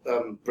weird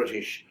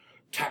British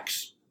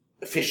tax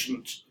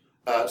efficient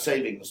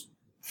savings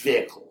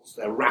vehicles.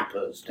 They're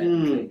wrappers,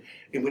 technically,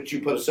 in which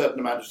you put a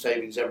certain amount of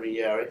savings every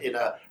year in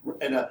a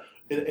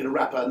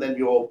wrapper, and then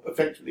you'll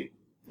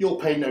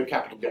pay no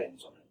capital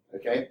gains on it.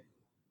 Okay.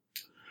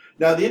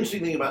 Now the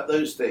interesting thing about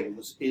those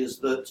things is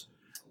that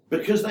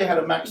because they had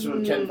a maximum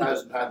of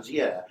 £10,000 a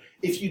year,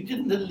 if you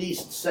didn't at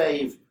least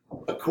save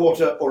a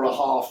quarter or a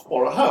half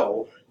or a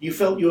whole, you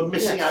felt you were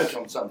missing out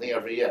on something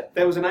every year.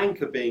 There was an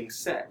anchor being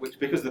set, which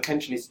because the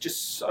pension is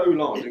just so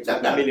large,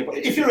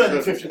 if you're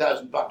earning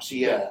 $50,000 a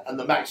year and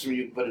the maximum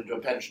you can put into a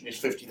pension is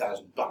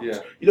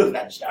 $50,000, you look at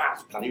that and say, "Ah,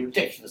 it's bloody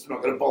ridiculous. I'm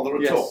not going to bother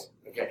at all."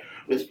 Okay,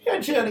 with if you're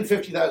actually earning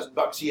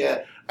 $50,000 a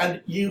year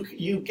and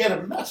you get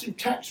a massive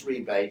tax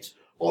rebate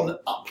on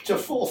up to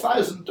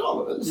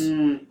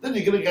 $4,000, then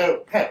you're going to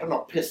go, "Pep, I'm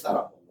not piss that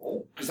up on the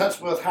wall because that's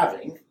worth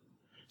having."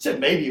 So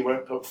maybe you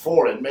won't put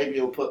 4 in, maybe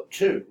you'll put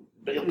 2,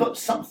 but you'll put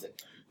something.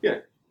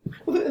 Yeah.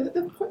 Well,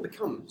 the point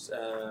becomes,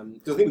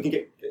 because I think we can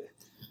get,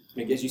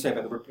 as you say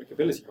about the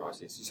replicability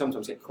crisis, you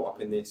sometimes get caught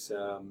up in this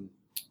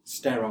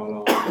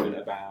sterile argument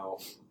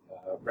about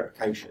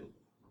replication,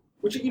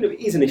 which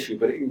is an issue,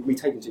 but it can be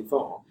taken too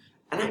far.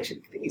 And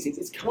actually, the thing is,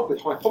 it's come up with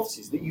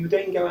hypotheses that you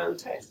then go out and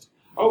test.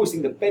 I always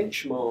think the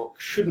benchmark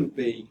shouldn't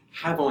be,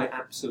 have I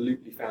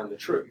absolutely found the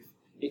truth?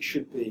 It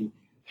should be,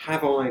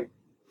 have I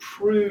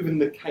proven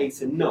the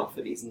case enough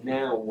that it's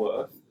now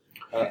worth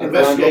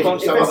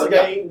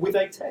investigating with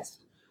a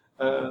test.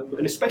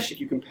 And especially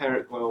if you compare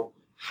it, well,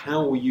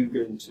 how are you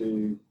going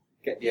to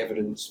get the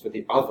evidence for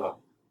the other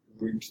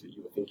route that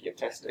you were thinking of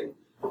testing?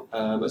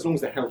 As long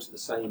as they're held to the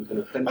same kind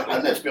of benchmark.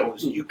 And let's be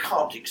honest, you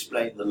can't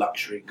explain the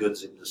luxury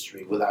goods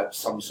industry without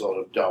some sort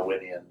of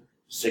Darwinian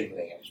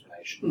signalling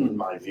explanation, in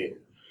my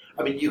view.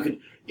 I mean, you could,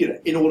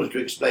 in order to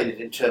explain it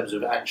in terms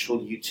of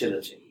actual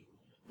utility,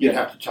 you'd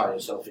have to tie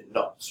yourself in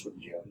knots,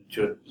 wouldn't you,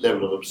 to a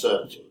level of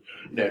absurdity.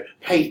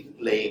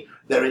 Patently,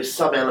 there is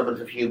some element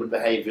of human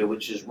behaviour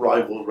which is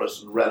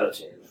rivalrous and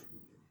relative,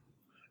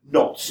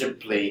 not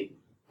simply,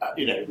 a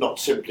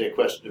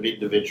question of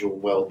individual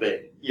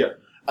well-being. Yeah.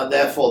 And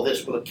therefore,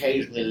 this will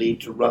occasionally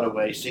lead to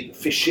runaway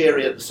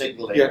Fisherian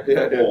signalling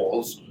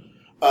wars.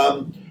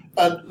 And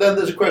then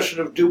there's a question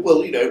of,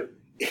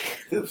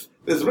 there's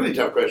a really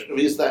tough question of,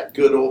 is that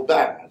good or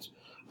bad?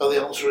 And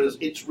the answer is,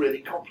 it's really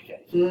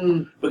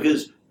complicated.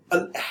 Because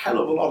a hell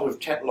of a lot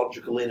of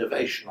technological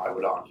innovation, I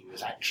would argue,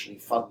 is actually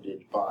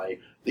funded by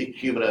the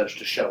human urge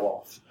to show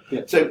off.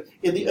 Yeah. So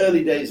in the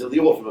early days of the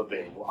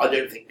automobile, I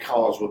don't think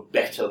cars were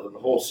better than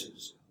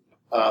horses,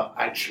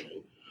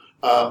 actually.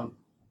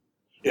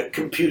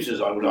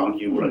 Computers, I would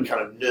argue, were a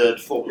kind of nerd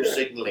form of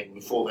signalling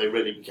before they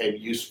really became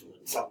useful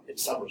in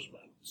some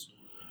respects.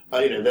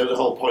 There was a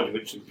whole point in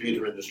which the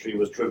computer industry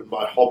was driven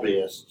by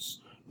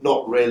hobbyists,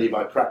 not really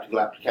by practical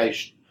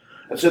application.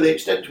 And so the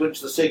extent to which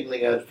the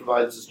signalling urge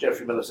provides, as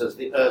Geoffrey Miller says,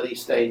 the early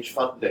stage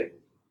funding.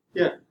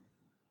 Yeah.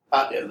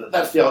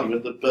 That's the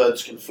argument that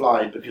birds can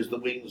fly because the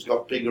wings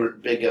got bigger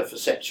and bigger for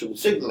sexual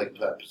signalling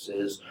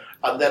purposes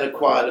and then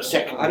acquired a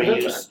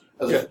secondary use.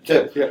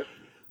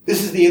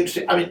 This is the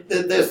interesting,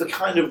 there's the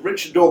kind of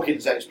Richard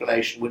Dawkins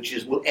explanation, which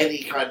is, well,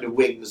 any kind of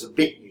wing is a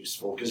bit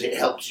useful because it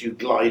helps you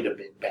glide a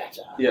bit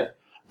better. Yeah.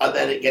 And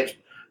then it gets,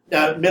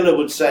 now Miller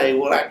would say,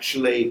 well,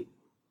 actually,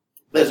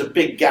 there's a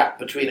big gap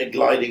between a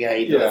gliding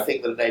aid and a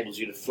thing that enables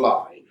you to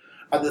fly.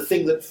 And the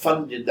thing that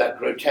funded that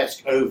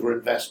grotesque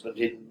overinvestment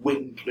in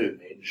wing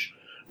plumage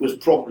was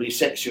probably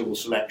sexual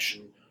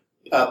selection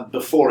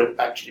before it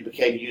actually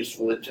became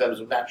useful in terms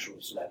of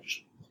natural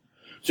selection.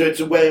 So it's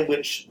a way in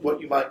which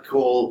what you might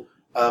call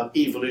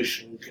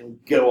evolution can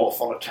go off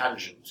on a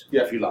tangent,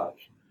 if you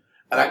like,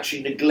 and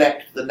actually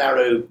neglect the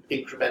narrow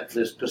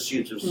incrementalist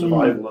pursuit of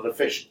survival and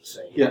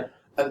efficiency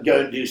and go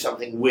and do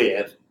something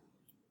weird.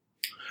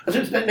 And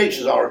so it's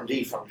nature's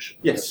R&D function.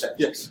 Yes,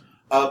 yes.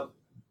 And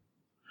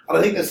And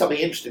I think there's something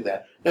interesting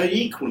there. Now,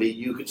 equally,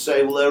 you could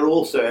say, well, there are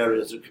also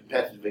areas of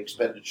competitive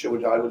expenditure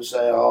which I would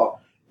say are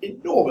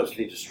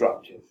enormously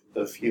destructive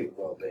of human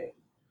well-being.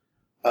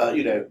 I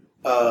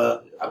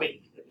mean,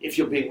 if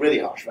you're being really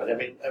harsh about it, I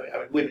mean,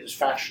 women's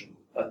fashion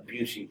and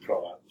beauty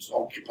products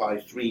occupy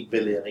 $3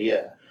 billion a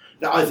year.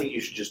 Now, I think you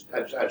should just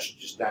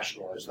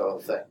nationalise the whole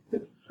thing.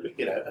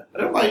 I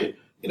don't like.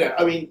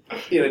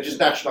 Just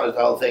nationalise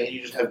the whole thing, and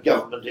you just have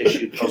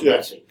government-issued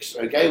cosmetics,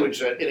 okay,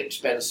 which are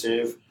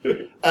inexpensive,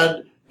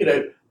 and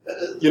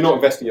you're not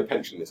investing your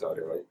pension in this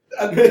idea, right?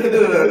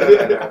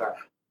 No.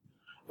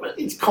 Well,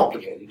 it's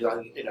complicated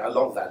because a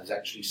lot of that is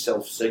actually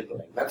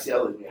self-signalling. That's the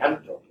other thing we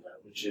haven't talked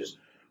about, which is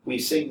we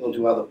signal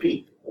to other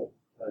people,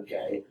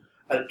 okay,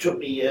 and it took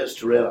me years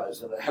to realise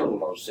that a hell of a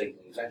lot of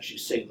signalling is actually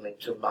signalling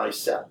to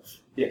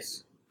myself.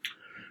 Yes.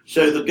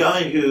 So the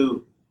guy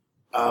who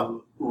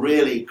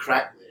really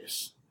cracked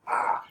this,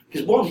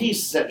 because what he's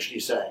essentially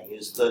saying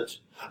is that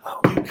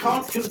you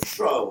can't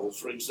control,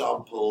 for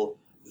example,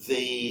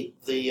 the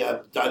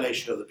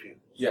dilation of the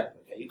pupils. Yeah.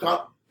 Okay, you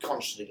can't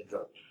consciously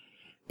control it.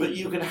 But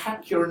you can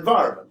hack your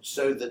environment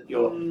so that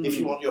if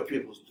you want your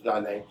pupils to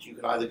dilate, you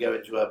can either go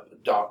into a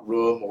dark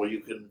room or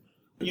you can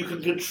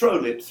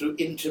control it through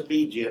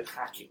intermediate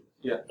hacking.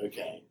 Yeah.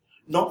 Okay.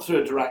 Not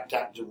through a direct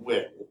act of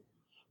will,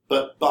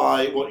 but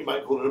by what you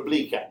might call an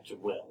oblique act of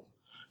will.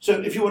 So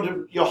if you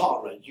want your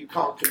heart rate, you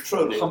can't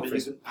control it.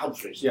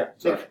 Humphreys. Yeah.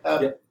 Sorry.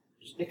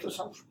 Is it Nicholas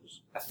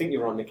Humphreys? I think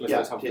you're on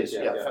Nicholas Humphreys.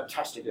 Yeah,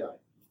 fantastic guy.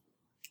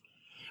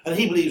 And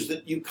he believes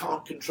that you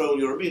can't control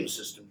your immune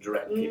system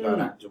directly by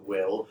an act of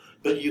will,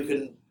 but you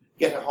can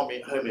get a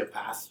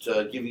homeopath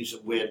to give you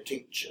some weird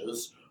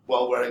tinctures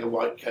while wearing a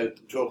white coat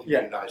and talking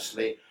to you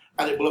nicely,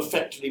 and it will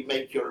effectively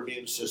make your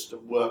immune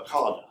system work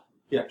harder.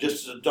 Yeah.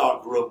 Just as a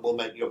dark room will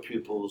make your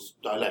pupils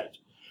dilate.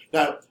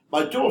 Now,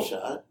 my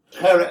daughter,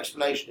 her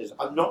explanation is,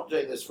 I'm not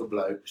doing this for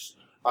blokes,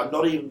 I'm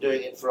not even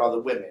doing it for other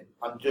women,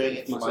 I'm doing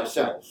it for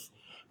myself.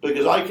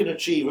 Because I can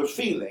achieve a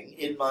feeling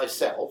in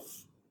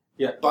myself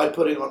by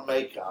putting on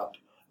makeup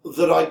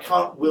that I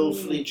can't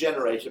willfully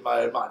generate in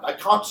my own mind. I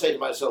can't say to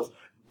myself,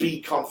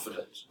 be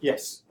confident.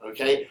 Yes.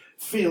 Okay?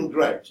 Feel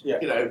great.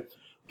 Yeah.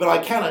 But I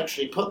can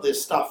actually put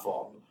this stuff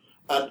on,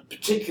 and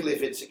particularly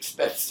if it's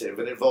expensive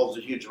and involves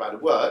a huge amount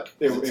of work,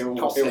 it will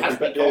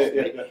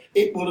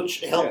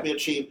help me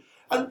achieve.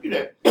 And,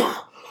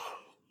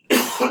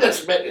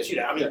 let's admit this,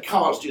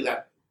 cars do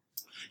that.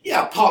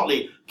 Yeah,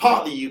 partly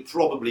you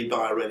probably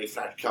buy a really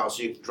flat car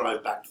so you can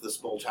drive back to the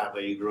small town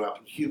where you grew up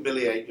and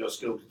humiliate your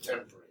school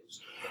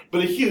contemporaries.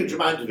 But a huge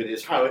amount of it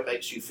is how it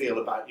makes you feel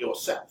about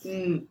yourself.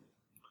 And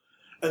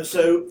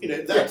so,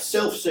 that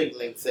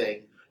self-signalling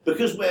thing,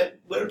 because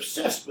we're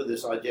obsessed with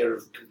this idea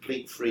of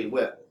complete free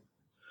will,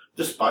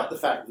 despite the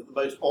fact that the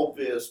most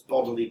obvious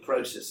bodily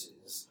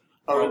processes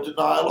are a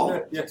denial of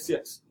it.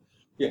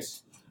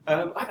 Yes.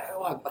 I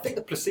think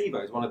the placebo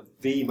is one of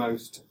the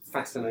most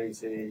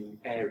fascinating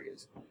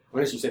areas.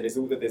 Well, as you said, there's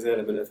an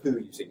element of who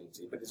you're signaling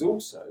to, but there's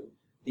also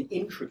the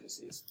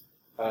intricacies.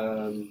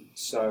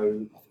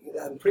 So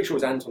I'm pretty sure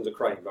it was Anton de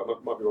Crane, but I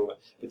might be wrong,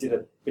 but did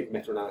a big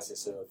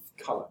meta-analysis of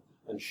colour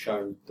and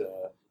showed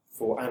that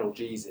for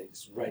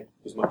analgesics, red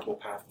was much more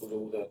powerful than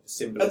all the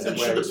symbols. And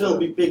should the pill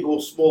be big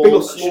or small? Big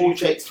or small, should you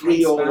take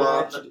 3 or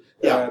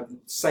 1?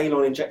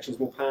 Saline injection is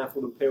more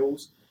powerful than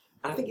pills.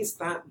 And I think it's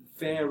that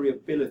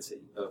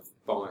variability of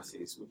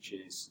biases which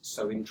is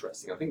so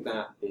interesting. I think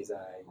that is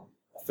a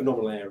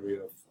phenomenal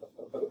area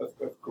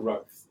of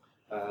growth.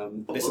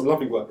 There's some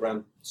lovely work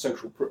around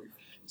social proof.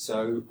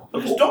 So,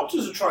 because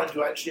doctors are trying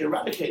to actually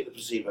eradicate the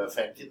placebo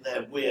effect in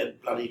their weird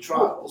bloody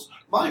trials.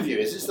 My view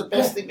is it's the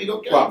best thing we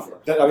got going for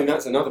us.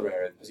 That's another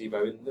area of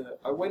placebo.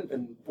 I went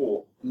and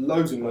bought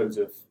loads and loads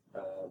of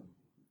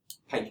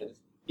painkillers.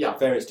 Yeah.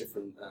 Various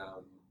different.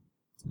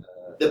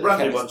 The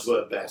branded ones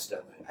work best,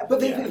 don't they? But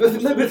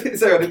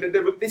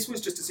this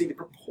was just to see the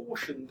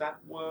proportion that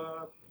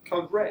were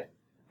coloured red,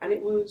 and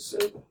it was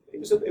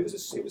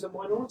a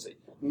minority.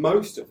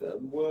 Most of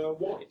them were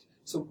white.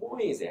 So why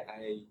is it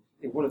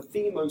one of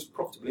the most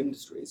profitable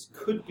industries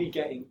could be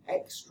getting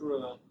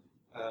extra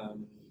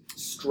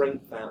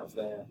strength out of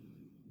their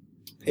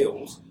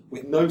pills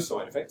with no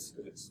side effects?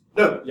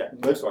 No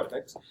side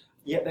effects.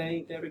 Yet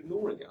they're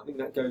ignoring it. I think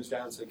that goes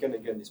down to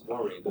again this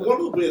worry. Well, one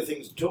of the weird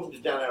things, talking to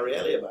Dan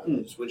Ariely about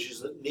this, which is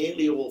that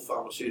nearly all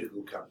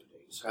pharmaceutical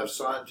companies have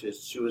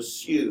scientists who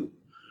assume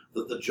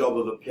that the job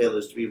of a pill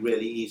is to be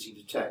really easy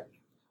to take.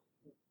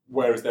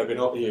 Whereas they've been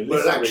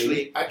Whereas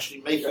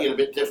actually making it a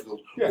bit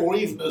difficult. Yeah. Or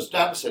even, as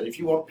Dan said, if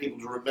you want people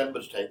to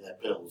remember to take their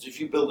pills, if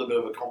you build a bit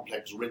of a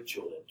complex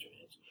ritual into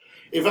it,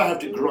 if I have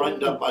to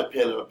grind up my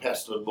pill in a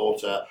pestle and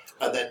mortar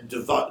and then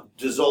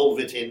dissolve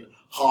it in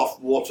half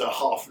water,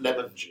 half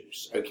lemon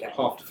juice, okay.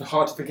 Hard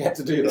to forget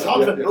to do that.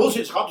 But also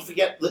it's hard to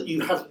forget that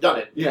you haven't done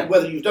it,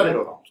 whether you've done it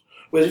or not.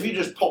 Whereas if you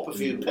just pop a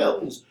few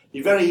pills,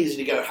 you're very easy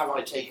to go, have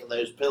I taken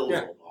those pills or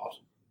not?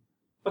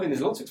 I think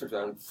there's lots of talk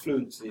around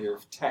fluency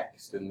of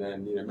text and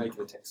then making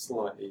the text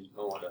slightly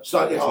harder.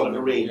 Slightly harder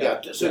to read,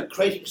 So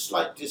creating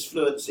slight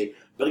disfluency,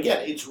 but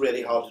again, it's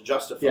really hard to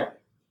justify. Yeah.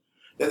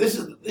 Now, this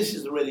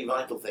is the really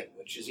vital thing,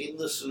 which is in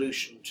the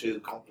solution to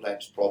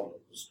complex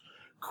problems,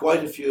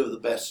 quite a few of the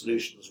best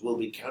solutions will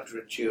be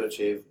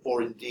counterintuitive,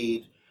 or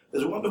indeed,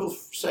 there's a wonderful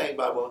saying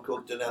by a woman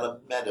called Donella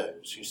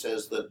Meadows, who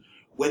says that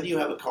when you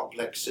have a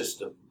complex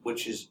system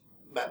which is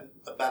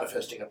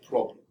manifesting a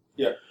problem,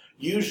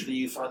 usually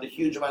you find a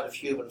huge amount of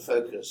human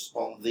focus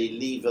on the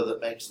lever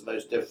that makes the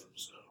most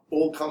difference,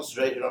 all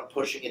concentrated on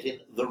pushing it in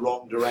the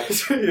wrong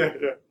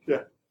direction.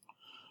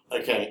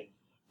 Okay,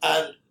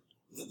 and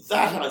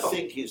that I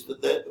think is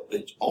that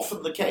it's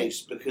often the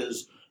case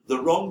because the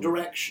wrong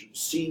direction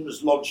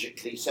seems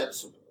logically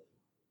sensible.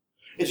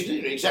 It's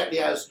exactly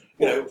as,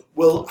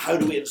 well, how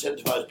do we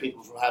incentivize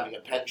people from having a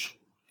pension?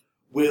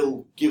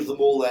 We'll give them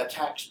all their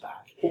tax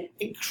back.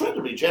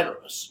 Incredibly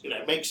generous,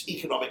 makes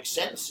economic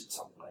sense in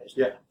some ways.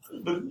 Yeah.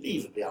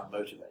 Unbelievably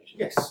unmotivated.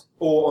 Yes.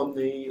 Or on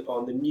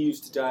the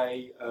news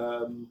today,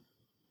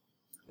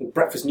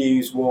 Breakfast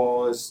News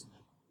was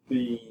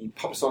the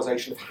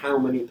publicisation of how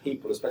many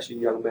people, especially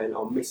young men,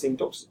 are missing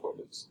doctor's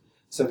appointments.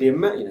 So the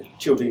amount,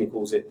 Cialdini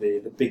calls it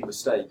the big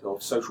mistake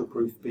of social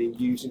proof being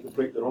used in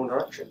completely the wrong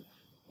direction.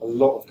 A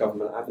lot of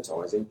government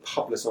advertising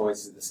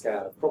publicises the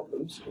scale of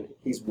problems.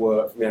 His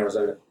work from the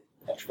Arizona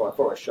Petrified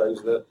Forest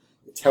shows that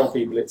you tell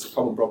people it's a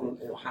common problem,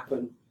 it'll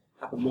happen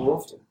more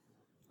often.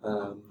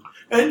 An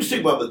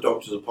interesting one with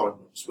doctor's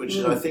appointments, which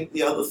is, I think,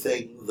 the other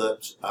thing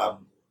that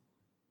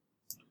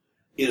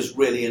is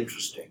really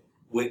interesting,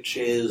 which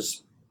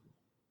is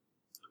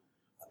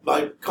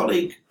my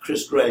colleague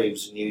Chris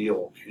Graves in New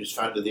York, who's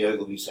founded the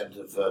Ogilvy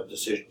Center for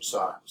Decision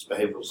Science,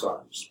 Behavioral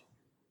Science.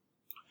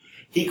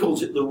 He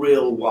calls it the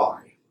real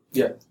why.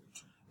 Yeah.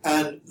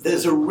 And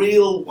there's a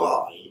real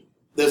why.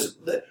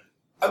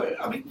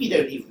 I mean, we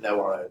don't even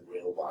know our own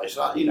real why.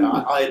 So,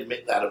 I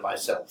admit that of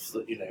myself.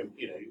 That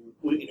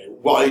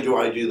why do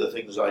I do the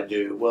things I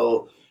do?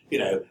 Well,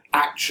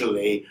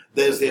 actually,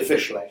 there's the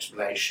official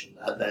explanation,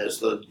 and there's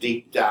the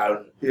deep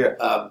down.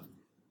 Yeah.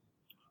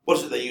 What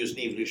is it they use in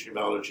evolutionary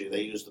biology?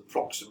 They use the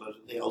proximate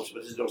and the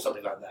ultimate, or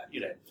something like that.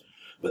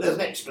 But there's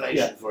an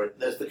explanation for it.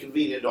 There's the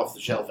convenient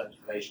off-the-shelf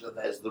explanation, and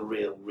there's the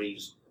real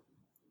reason.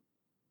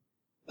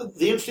 And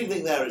the interesting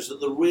thing there is that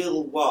the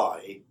real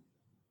why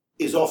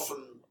is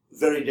often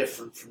very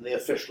different from the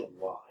official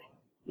why.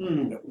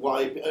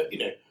 Why,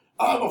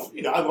 I've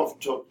often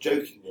talked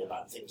jokingly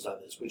about things like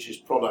this, which is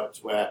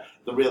products where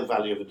the real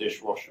value of a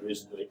dishwasher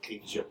isn't that it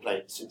cleans your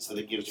plates, it's that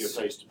it gives you a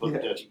place to put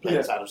dirty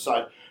plates out of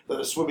sight, that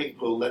a swimming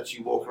pool lets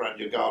you walk around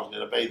your garden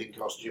in a bathing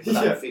costume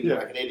without feeling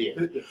like an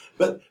idiot.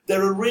 But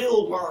there are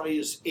real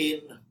whys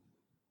in...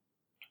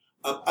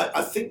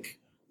 I think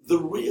the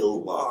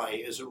real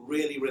why is a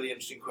really, really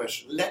interesting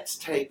question. Let's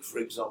take, for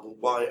example,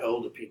 why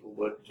older people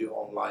won't do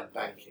online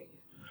banking.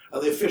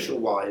 And the official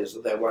why is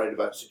that they're worried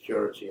about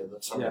security and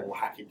that someone will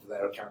hack into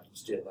their account and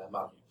steal their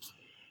money.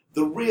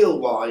 The real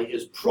why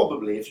is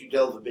probably, if you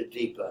delve a bit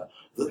deeper,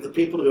 that the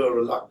people who are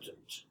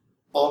reluctant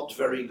aren't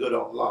very good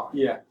online.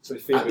 Yeah. So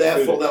they feel and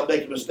therefore they'll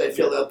make a mistake. They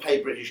feel they'll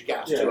pay British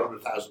Gas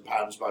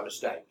 £200,000 by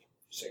mistake.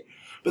 See,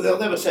 but they'll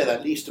never say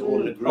that, least of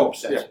all in a group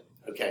setting.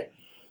 Okay.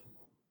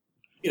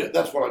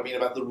 That's what I mean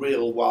about the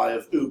real why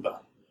of Uber,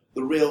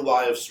 the real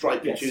why of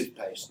Stripey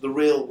toothpaste, the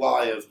real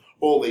why of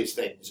all these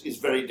things is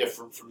very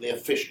different from the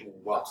official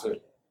why.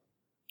 Absolutely.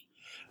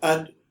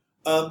 And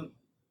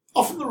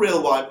often the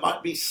real why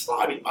might be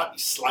slightly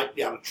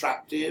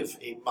unattractive.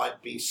 It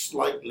might be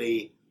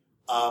slightly,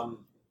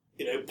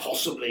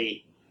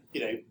 possibly,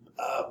 very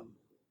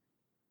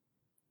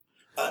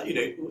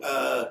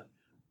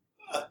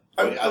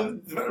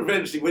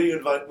interesting when you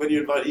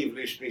invite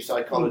evolutionary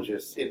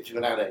psychologists into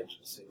an ad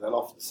agency. They'll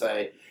often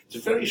say it's a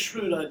very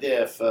shrewd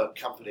idea for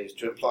companies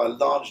to employ a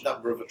large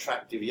number of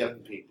attractive young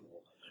people,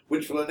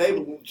 which will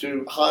enable them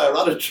to hire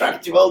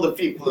unattractive older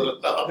people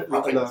that are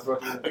not.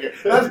 Okay,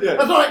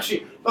 that's not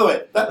actually. By the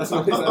way,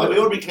 we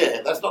ought to be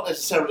clear. That's not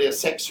necessarily a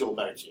sexual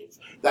motive.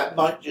 That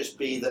might just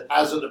be that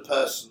as a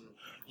person,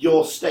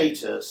 your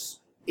status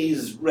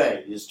is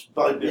raised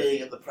by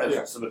being in the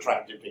presence of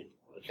attractive people.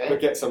 Okay?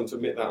 But get someone to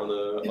admit that on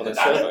a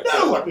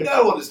survey.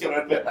 No one is going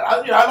to admit that.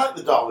 I like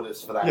the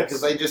Darwinists for that because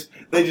they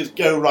just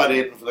go right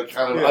in for the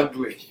kind of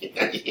ugly,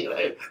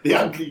 the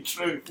ugly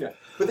truth. Yeah.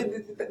 But I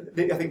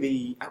think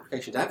the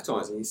application to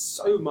advertising is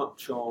so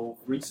much of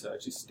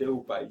research is still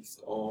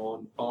based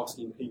on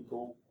asking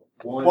people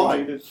why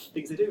they do the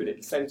things they do, and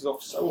it sends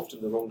off so often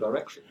in the wrong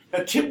direction.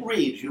 Now, Tim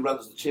Reed, who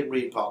runs the Tim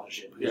Reed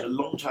Partnership, who's a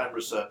long-time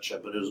researcher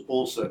but is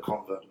also a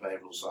convert to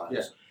behavioural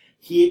science,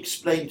 he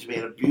explained to me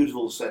in a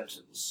beautiful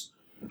sentence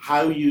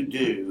how you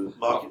do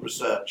market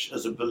research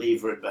as a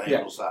believer in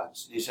behavioural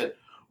science. He said,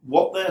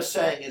 what they're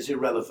saying is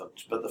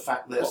irrelevant, but the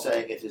fact they're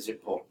saying it is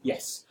important.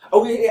 Yes.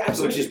 Oh, yeah,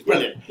 absolutely. Which is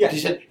brilliant. Yes. He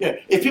said,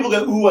 if people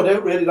go, ooh, I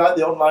don't really like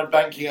the online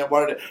banking, I'm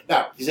worried.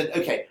 Now, he said,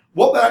 okay,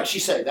 what they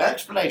actually say, their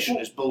explanation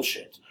is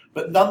bullshit,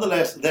 but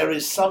nonetheless, there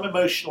is some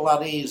emotional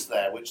unease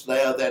there, which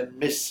they are then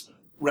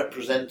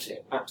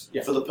misrepresenting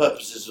for the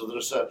purposes of the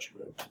research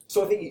group.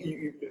 So I think,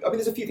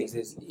 there's a few things.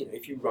 There's,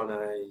 if you run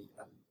a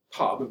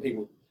pub and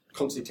people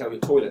constantly tell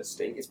your toilets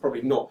stink, it's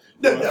probably not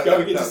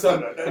Sometimes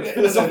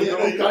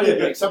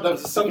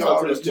a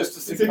cigar is just a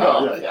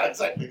cigar. Yeah,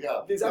 exactly.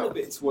 Yeah. There's other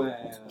bits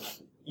where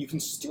you can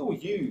still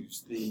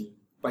use the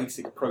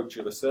basic approach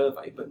of a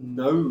survey, but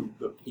know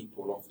that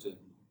people often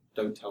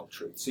don't tell the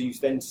truth. So you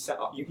then set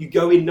up. You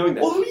go in knowing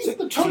that. Well, even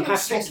the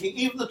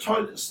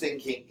toilet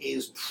stinking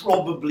is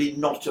probably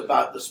not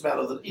about the smell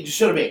of the. You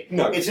see what I mean?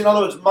 No. It's, in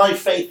other words, my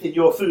faith in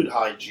your food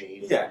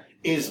hygiene. Yeah.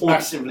 Is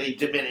massively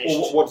diminished.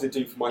 Or what does it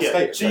do for my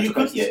status? So you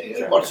could,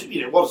 what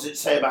does it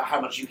say about how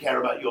much you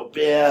care about your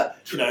beer?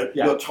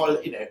 Your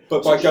toilet.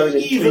 But by going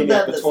and cleaning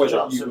up the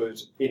toilet, you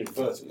would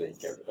inadvertently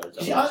get rid of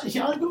those.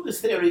 I've got this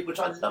theory, which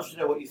I'd love to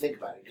know what you think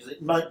about it, because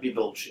it might be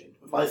bullshit.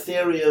 But my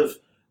theory of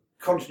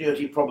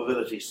continuity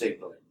probability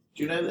signaling.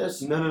 Do you know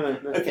this? No.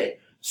 Okay,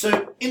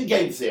 so in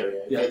game theory,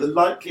 the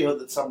likelihood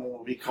that someone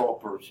will be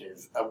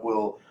cooperative and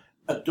will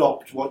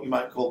adopt what you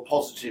might call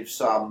positive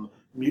sum,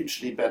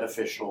 mutually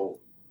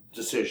beneficial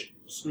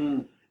decisions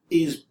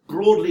is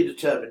broadly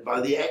determined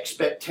by the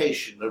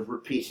expectation of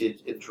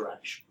repeated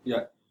interaction.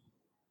 Yeah.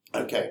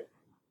 Okay.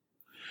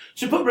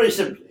 So put very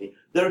simply,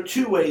 there are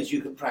two ways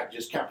you can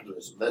practice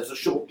capitalism. There's the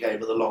short game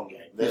and the long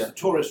game. There's the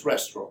tourist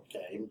restaurant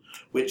game,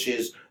 which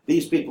is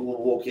these people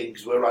will walk in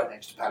because we're right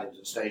next to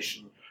Paddington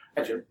Station.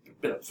 Actually, a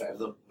bit unfair.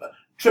 The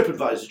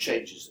TripAdvisor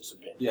changes this a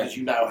bit because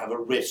you now have a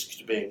risk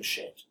to being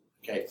shit.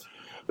 Okay.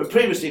 But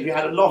previously, if you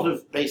had a lot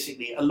of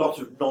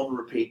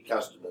non-repeat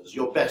customers,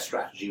 your best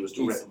strategy was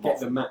to rip them get off.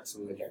 the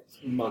maximum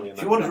money.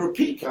 If you wanted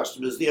repeat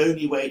customers, the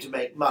only way to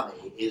make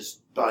money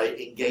is by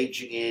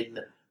engaging in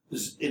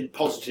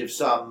positive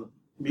sum,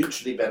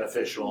 mutually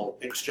beneficial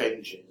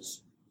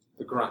exchanges.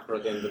 The grapper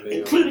at the end of the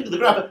meal.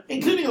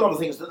 Including a lot of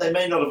things that they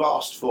may not have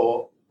asked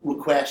for,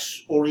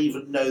 requests, or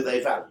even know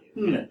they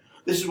value.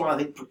 This is why I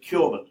think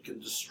procurement can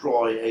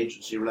destroy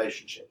agency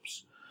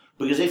relationships.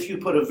 Because if you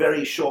put a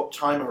very short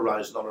time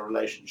horizon on a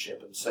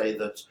relationship and say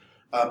that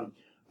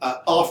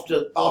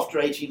after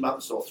 18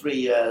 months or 3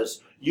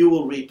 years, you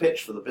will repitch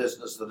for the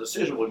business, the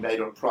decision will be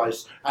made on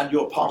price, and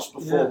your past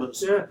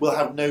performance will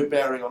have no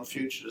bearing on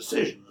future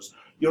decisions,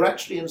 you're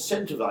actually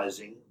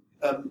incentivizing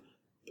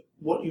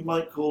what you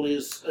might call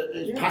is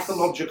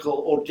pathological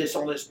or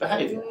dishonest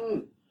behaviour.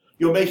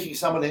 You're making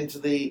someone into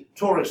the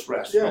tourist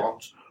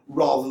restaurant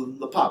rather than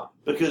the pub.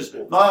 Because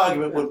my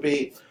argument would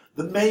be,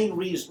 the main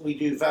reason we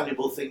do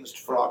valuable things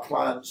for our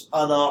clients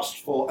unasked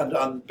for and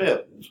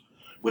unbilled,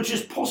 which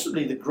is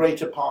possibly the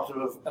greater part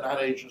of an ad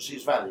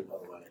agency's value, by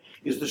the way,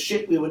 is the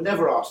shit we were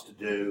never asked to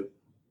do,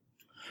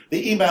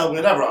 the email we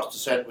were never asked to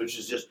send, which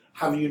is just,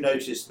 have you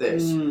noticed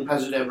this?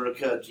 Has it ever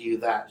occurred to you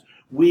that?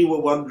 We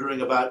were wondering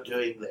about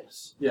doing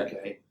this.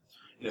 Okay.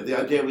 The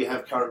idea we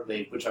have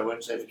currently, which I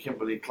won't say for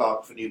Kimberly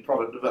Clark for new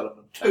product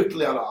development,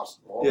 totally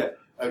unasked for.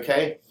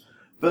 Okay.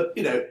 But,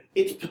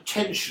 it's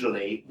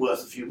potentially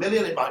worth a few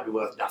million. It might be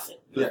worth nothing,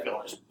 let's be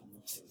honest,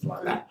 things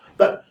like that.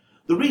 But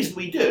the reason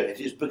we do it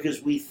is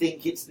because we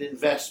think it's an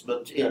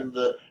investment in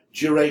the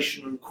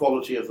duration and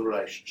quality of the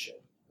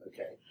relationship.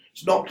 Okay,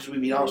 it's not because we've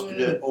been asked to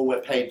do it or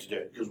we're paid to do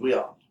it, because we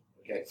aren't.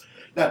 Okay.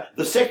 Now,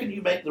 the second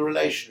you make the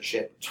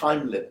relationship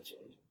time limited,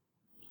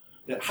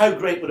 how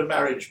great would a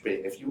marriage be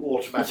if you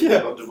automatically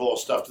got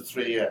divorced after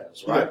 3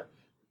 years, right?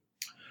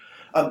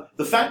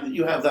 The fact that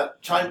you have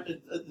that time,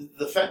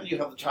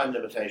 the time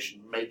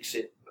limitation makes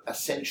it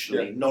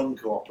essentially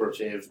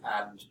non-cooperative,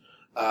 and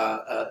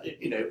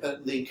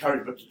the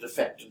encouragement to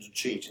defect and to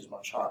cheat is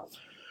much higher.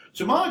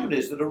 So my argument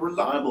is that a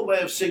reliable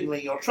way of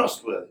signalling your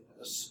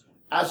trustworthiness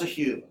as a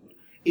human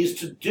is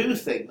to do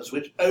things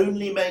which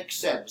only make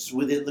sense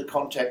within the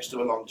context of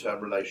a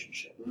long-term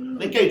relationship.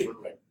 An engagement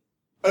ring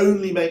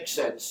only makes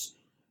sense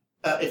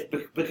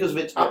because of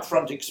its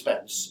upfront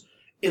expense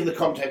in the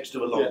context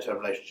of a long-term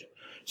relationship.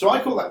 So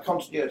I call that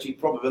continuity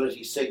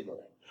probability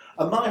signaling.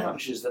 And my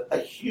hunch is that a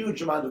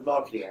huge amount of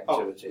marketing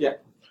activity.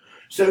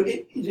 So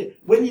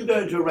when you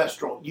go into a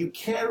restaurant, you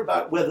care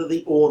about whether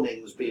the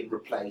awning's been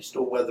replaced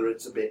or whether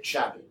it's a bit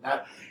shabby.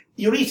 Now,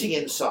 you're eating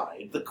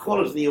inside. The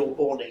quality of the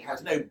awning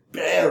has no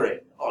bearing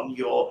on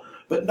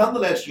but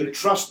nonetheless, you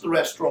trust the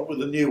restaurant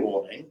with a new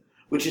awning,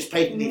 which is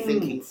patently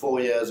thinking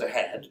 4 years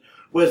ahead.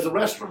 Whereas the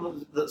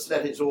restaurant that's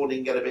let its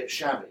awning get a bit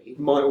shabby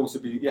might also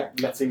be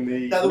letting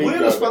the. Now the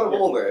weirdest part of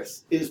all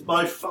this is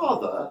my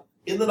father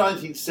in the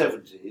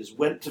 1970s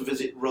went to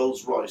visit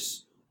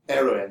Rolls-Royce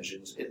aero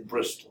engines in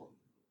Bristol.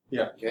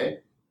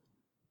 Okay.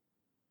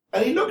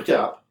 And he looked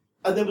up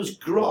and there was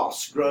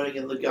grass growing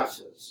in the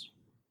gutters.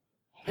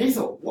 He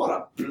thought, what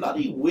a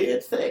bloody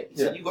weird thing. He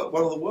said, you've got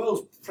one of the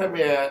world's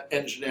premier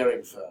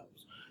engineering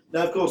firms.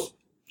 Now, of course,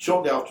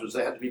 shortly afterwards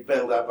they had to be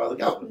bailed out by the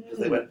government because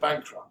they went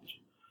bankrupt.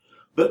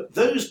 But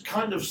those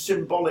kind of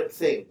symbolic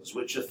things,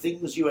 which are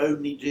things you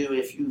only do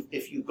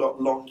if you've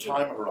got long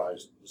time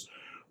horizons,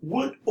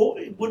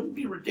 it wouldn't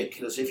be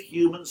ridiculous if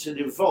humans had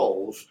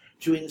evolved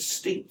to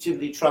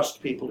instinctively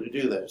trust people who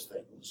do those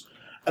things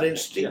and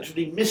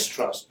instinctively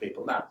mistrust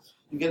people. Now,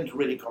 you get into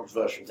really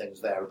controversial things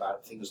there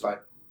about things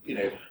like,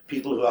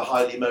 people who are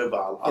highly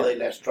mobile, are they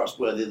less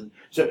trustworthy than...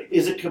 So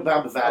is a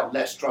kebab van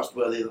less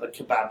trustworthy than a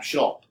kebab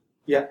shop?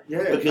 Yeah,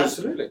 Because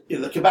absolutely.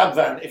 the kebab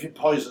van, if it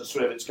poisons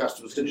three of its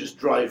customers, can just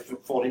drive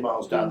 40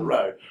 miles down the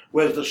road,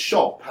 whereas the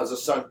shop has a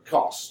sunk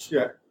cost.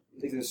 Yeah.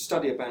 There's a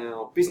study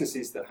about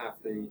businesses that have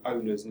the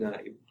owner's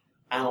name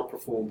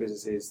outperform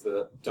businesses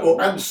that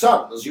don't. And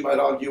sons, you might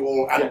argue,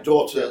 or and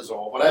daughters,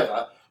 or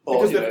whatever.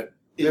 Or, Because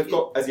they've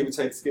got, as you would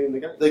say, skin in the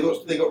game. They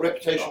got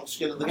reputational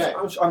skin in the game.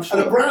 I'm sure.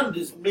 And a brand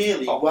is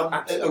merely a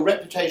absolutely.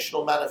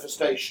 reputational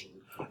manifestation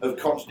of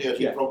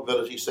continuity and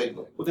probability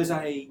signaling. Well, there's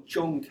a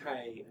John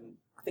Kay, and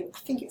I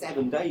think it's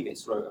Evan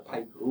Davis wrote a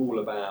paper all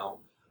about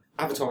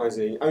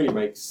advertising only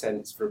makes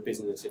sense for a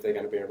business if they're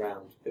going to be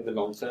around in the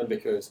long term,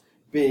 because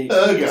big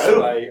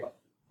display.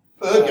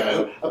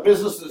 Ergo, a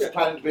business that's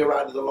planning to be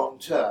around in the long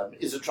term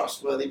is a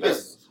trustworthy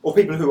business. Or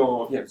people who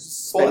are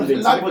spending.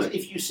 Or likewise,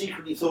 if you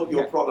secretly thought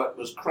your product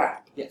was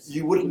crap,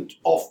 you wouldn't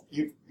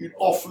you'd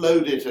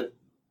offload it at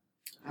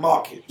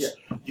markets.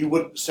 Yeah. You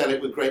wouldn't sell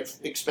it with great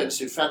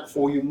expensive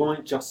fanfare. Or you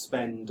might just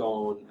spend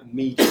on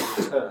immediate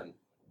return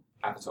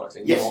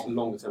advertising, not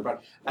longer term brand.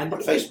 And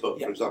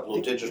Facebook, for example,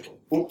 or digital.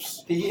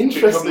 Oops. The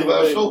interesting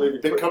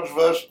bit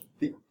controversial.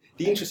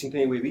 The interesting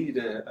thing, we did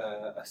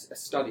a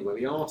study where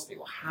we asked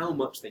people how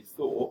much they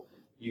thought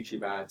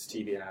YouTube ads,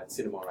 TV ads,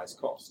 cinema ads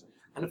cost.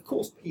 And of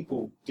course,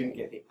 people didn't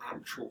get the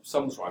actual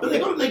sums right. But they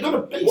got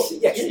a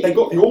basic. They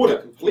got the order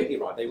completely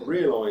right. They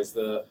realised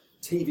that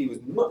TV was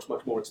much,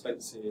 much more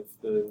expensive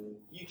than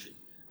YouTube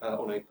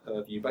on a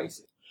per-view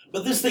basis.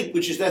 But this thing,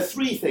 which is, there are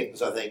three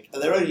things, I think,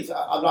 and they're only,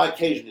 I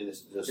occasionally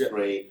listen to this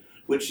three,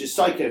 which is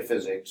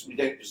psychophysics. We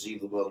don't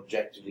perceive the world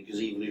objectively because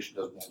evolution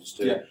doesn't want us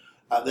to. Yeah.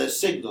 And there's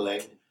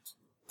signalling,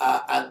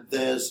 and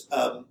there's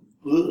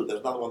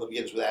another one that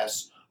begins with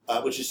S,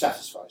 which is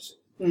satisficing.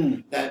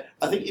 Now,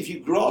 I think if you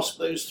grasp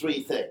those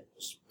three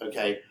things,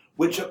 okay,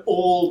 which are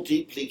all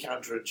deeply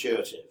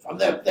counterintuitive, and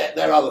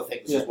there are other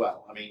things as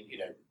well. I mean,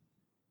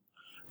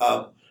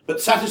 but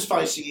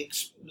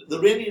satisficing. The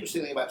really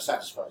interesting thing about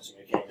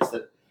satisficing, okay, is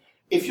that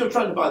if you're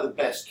trying to buy the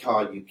best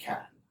car you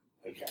can,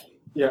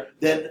 okay,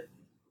 then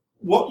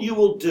what you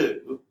will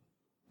do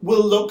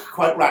will look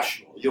quite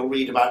rational. You'll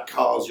read about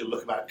cars, you'll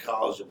look about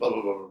cars, you'll blah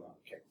blah blah blah.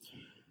 Okay.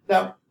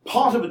 Now,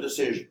 part of a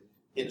decision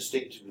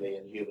instinctively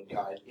in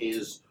humankind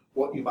is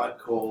what you might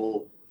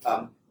call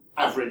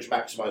average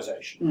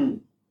maximization.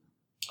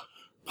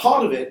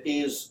 Part of it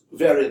is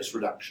variance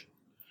reduction.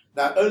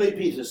 Now, Ole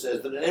Peter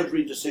says that in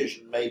every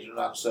decision made in an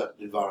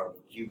uncertain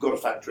environment, you've got to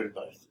factor in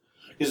both.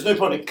 Because there's no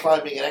point in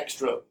climbing an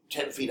extra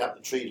 10 feet up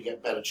the tree to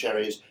get better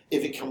cherries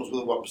if it comes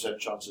with a 1%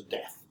 chance of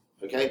death.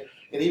 Okay?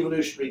 In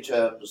evolutionary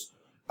terms,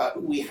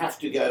 we have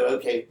to go,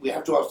 okay, we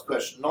have to ask the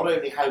question, not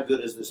only how good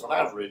is this on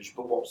average,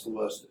 but what's the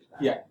worst of it now?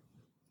 Yeah.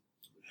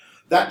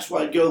 That's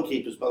why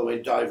goalkeepers, by the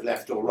way, dive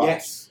left or right.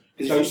 Yes.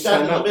 Because if you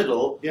stand in the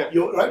middle,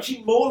 you're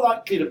actually more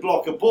likely to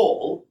block a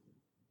ball,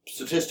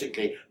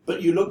 statistically,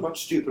 but you look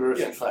much stupider if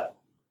you fail.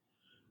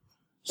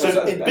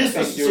 So in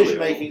business decision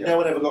making, no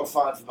one ever got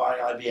fired for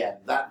buying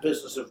IBM. That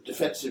business of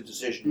defensive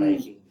decision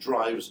making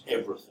drives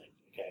everything.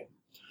 Okay,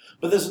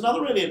 but there's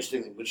another really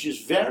interesting thing, which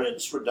is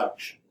variance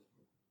reduction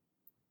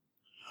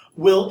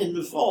will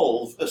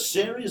involve a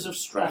series of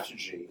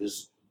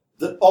strategies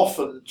that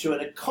often, to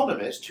an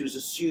economist who's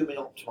assuming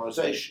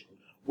optimization,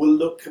 will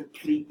look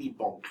completely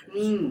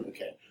bonkers.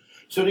 Okay,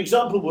 so an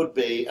example would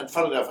be, and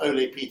funnily enough,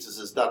 Ole Peters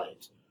has done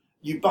it.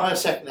 You buy a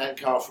second-hand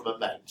car from a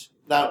mate.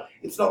 Now,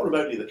 it's not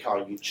remotely the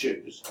car you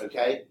choose,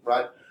 okay,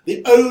 right?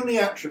 The only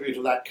attribute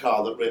of that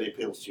car that really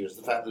appeals to you is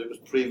the fact that it was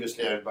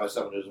previously owned by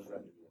someone who's a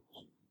friend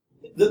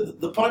of yours.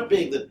 The point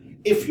being that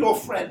if your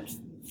friend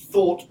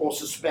thought or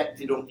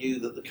suspected or knew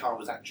that the car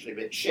was actually a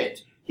bit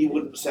shit, he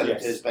wouldn't sell it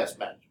to his best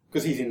mate.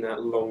 Because he's in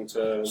that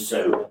long-term...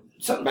 So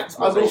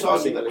I would also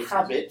argue that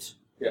habit,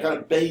 kind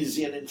of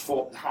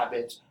Bayesian-informed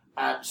habit,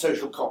 and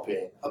social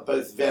copying are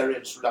both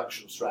variance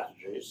reduction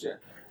strategies. Yeah.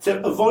 So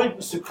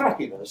avoidance of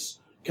crappiness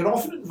can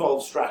often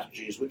involve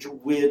strategies which are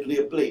weirdly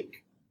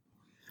oblique.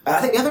 I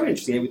think the other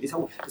interesting thing with this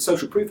whole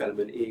social proof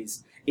element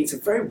is it's a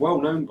very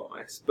well-known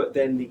bias, but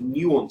then the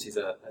nuances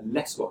are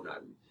less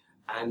well-known.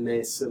 And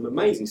there's some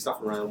amazing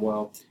stuff around,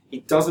 well,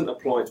 it doesn't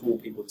apply to all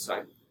people the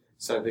same.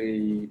 So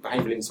the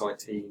behavioural insight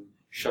team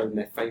showed in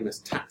their famous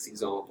tax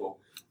example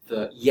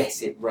that,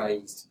 yes, it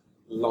raised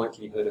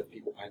likelihood of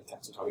people paying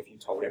tax on time if you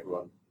told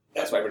everyone.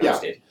 That's what everyone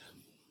else did.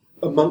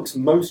 Amongst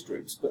most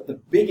groups, but the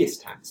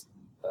biggest tax,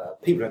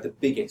 people who had the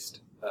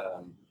biggest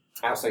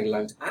outstanding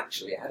loans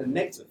actually had a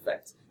negative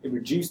effect. It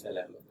reduced their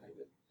level of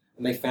payment.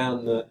 And they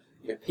found that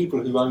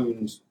people who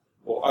owned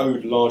or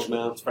owed large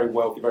amounts, very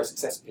wealthy, very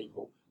successful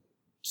people,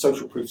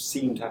 social proof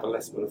seemed to have a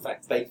less of an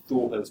effect. They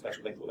thought they were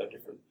special, they thought they were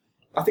different.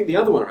 I think the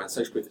other one around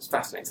social proof is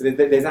fascinating. So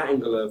there's that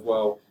angle of,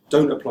 well,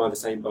 don't apply the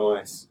same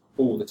bias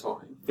all the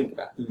time. Think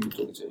about who you're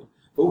talking to.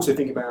 But also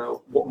think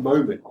about what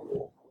moment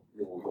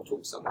you're talking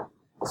to someone.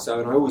 So,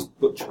 and I always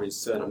butcher his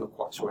surname, I'm not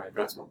quite sure how to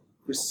pronounce it.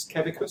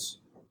 Chryskevicius?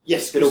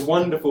 Yes. He did a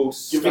wonderful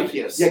study.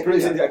 Yes. Yeah,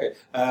 okay.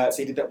 So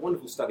he did that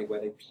wonderful study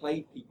where they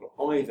played people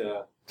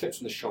either clips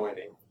from The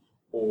Shining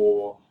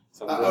or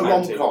some a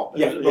rom-com.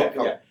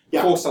 Yeah.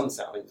 before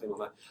sunset, I think, something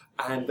like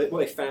that. And what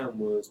they found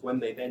was when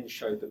they then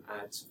showed them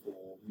ads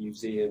for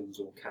museums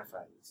or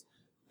cafes,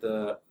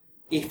 that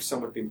if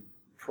someone had been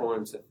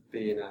primed to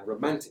be in a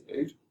romantic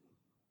mood,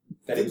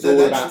 then it was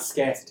all about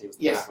scarcity. Was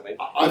yes, happening.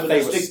 I'm if a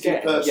they were distinctive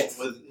scared, person yes.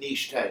 with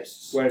niche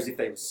tastes. Whereas if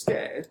they were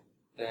scared,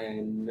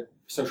 then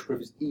social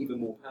proof is even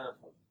more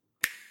powerful.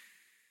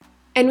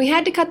 And we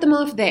had to cut them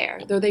off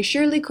there, though they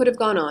surely could have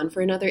gone on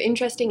for another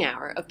interesting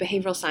hour of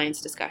behavioural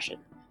science discussion.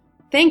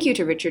 Thank you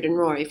to Richard and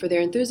Rory for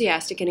their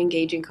enthusiastic and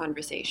engaging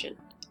conversation.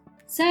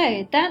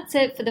 So, that's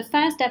it for the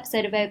first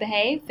episode of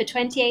O'Behave for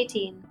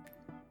 2018.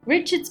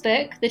 Richard's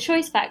book, The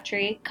Choice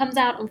Factory, comes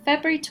out on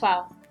February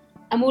 12th,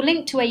 and we'll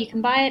link to where you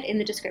can buy it in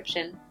the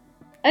description.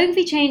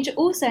 Ogilvy Change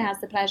also has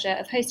the pleasure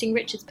of hosting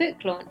Richard's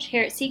book launch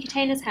here at C.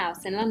 Catena's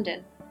house in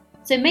London,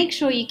 so make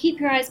sure you keep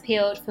your eyes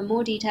peeled for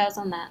more details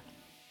on that.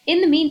 In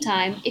the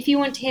meantime, if you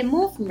want to hear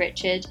more from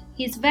Richard,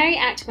 he's very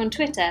active on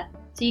Twitter,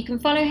 so you can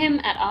follow him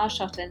at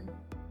rshotten.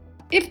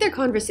 If their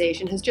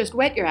conversation has just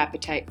whet your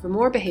appetite for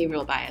more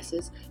behavioural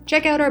biases,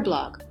 check out our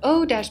blog,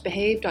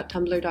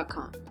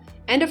 o-behave.tumblr.com.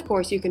 And of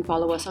course, you can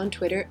follow us on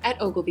Twitter at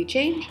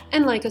OgilvyChange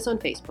and like us on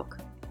Facebook.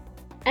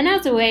 And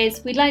as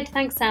always, we'd like to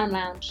thank Sound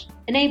Lounge,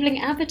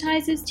 enabling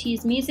advertisers to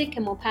use music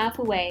in more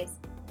powerful ways,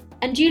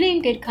 and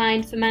Julian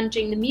Goodkind for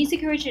managing the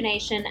music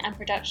origination and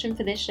production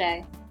for this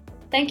show.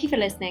 Thank you for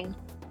listening.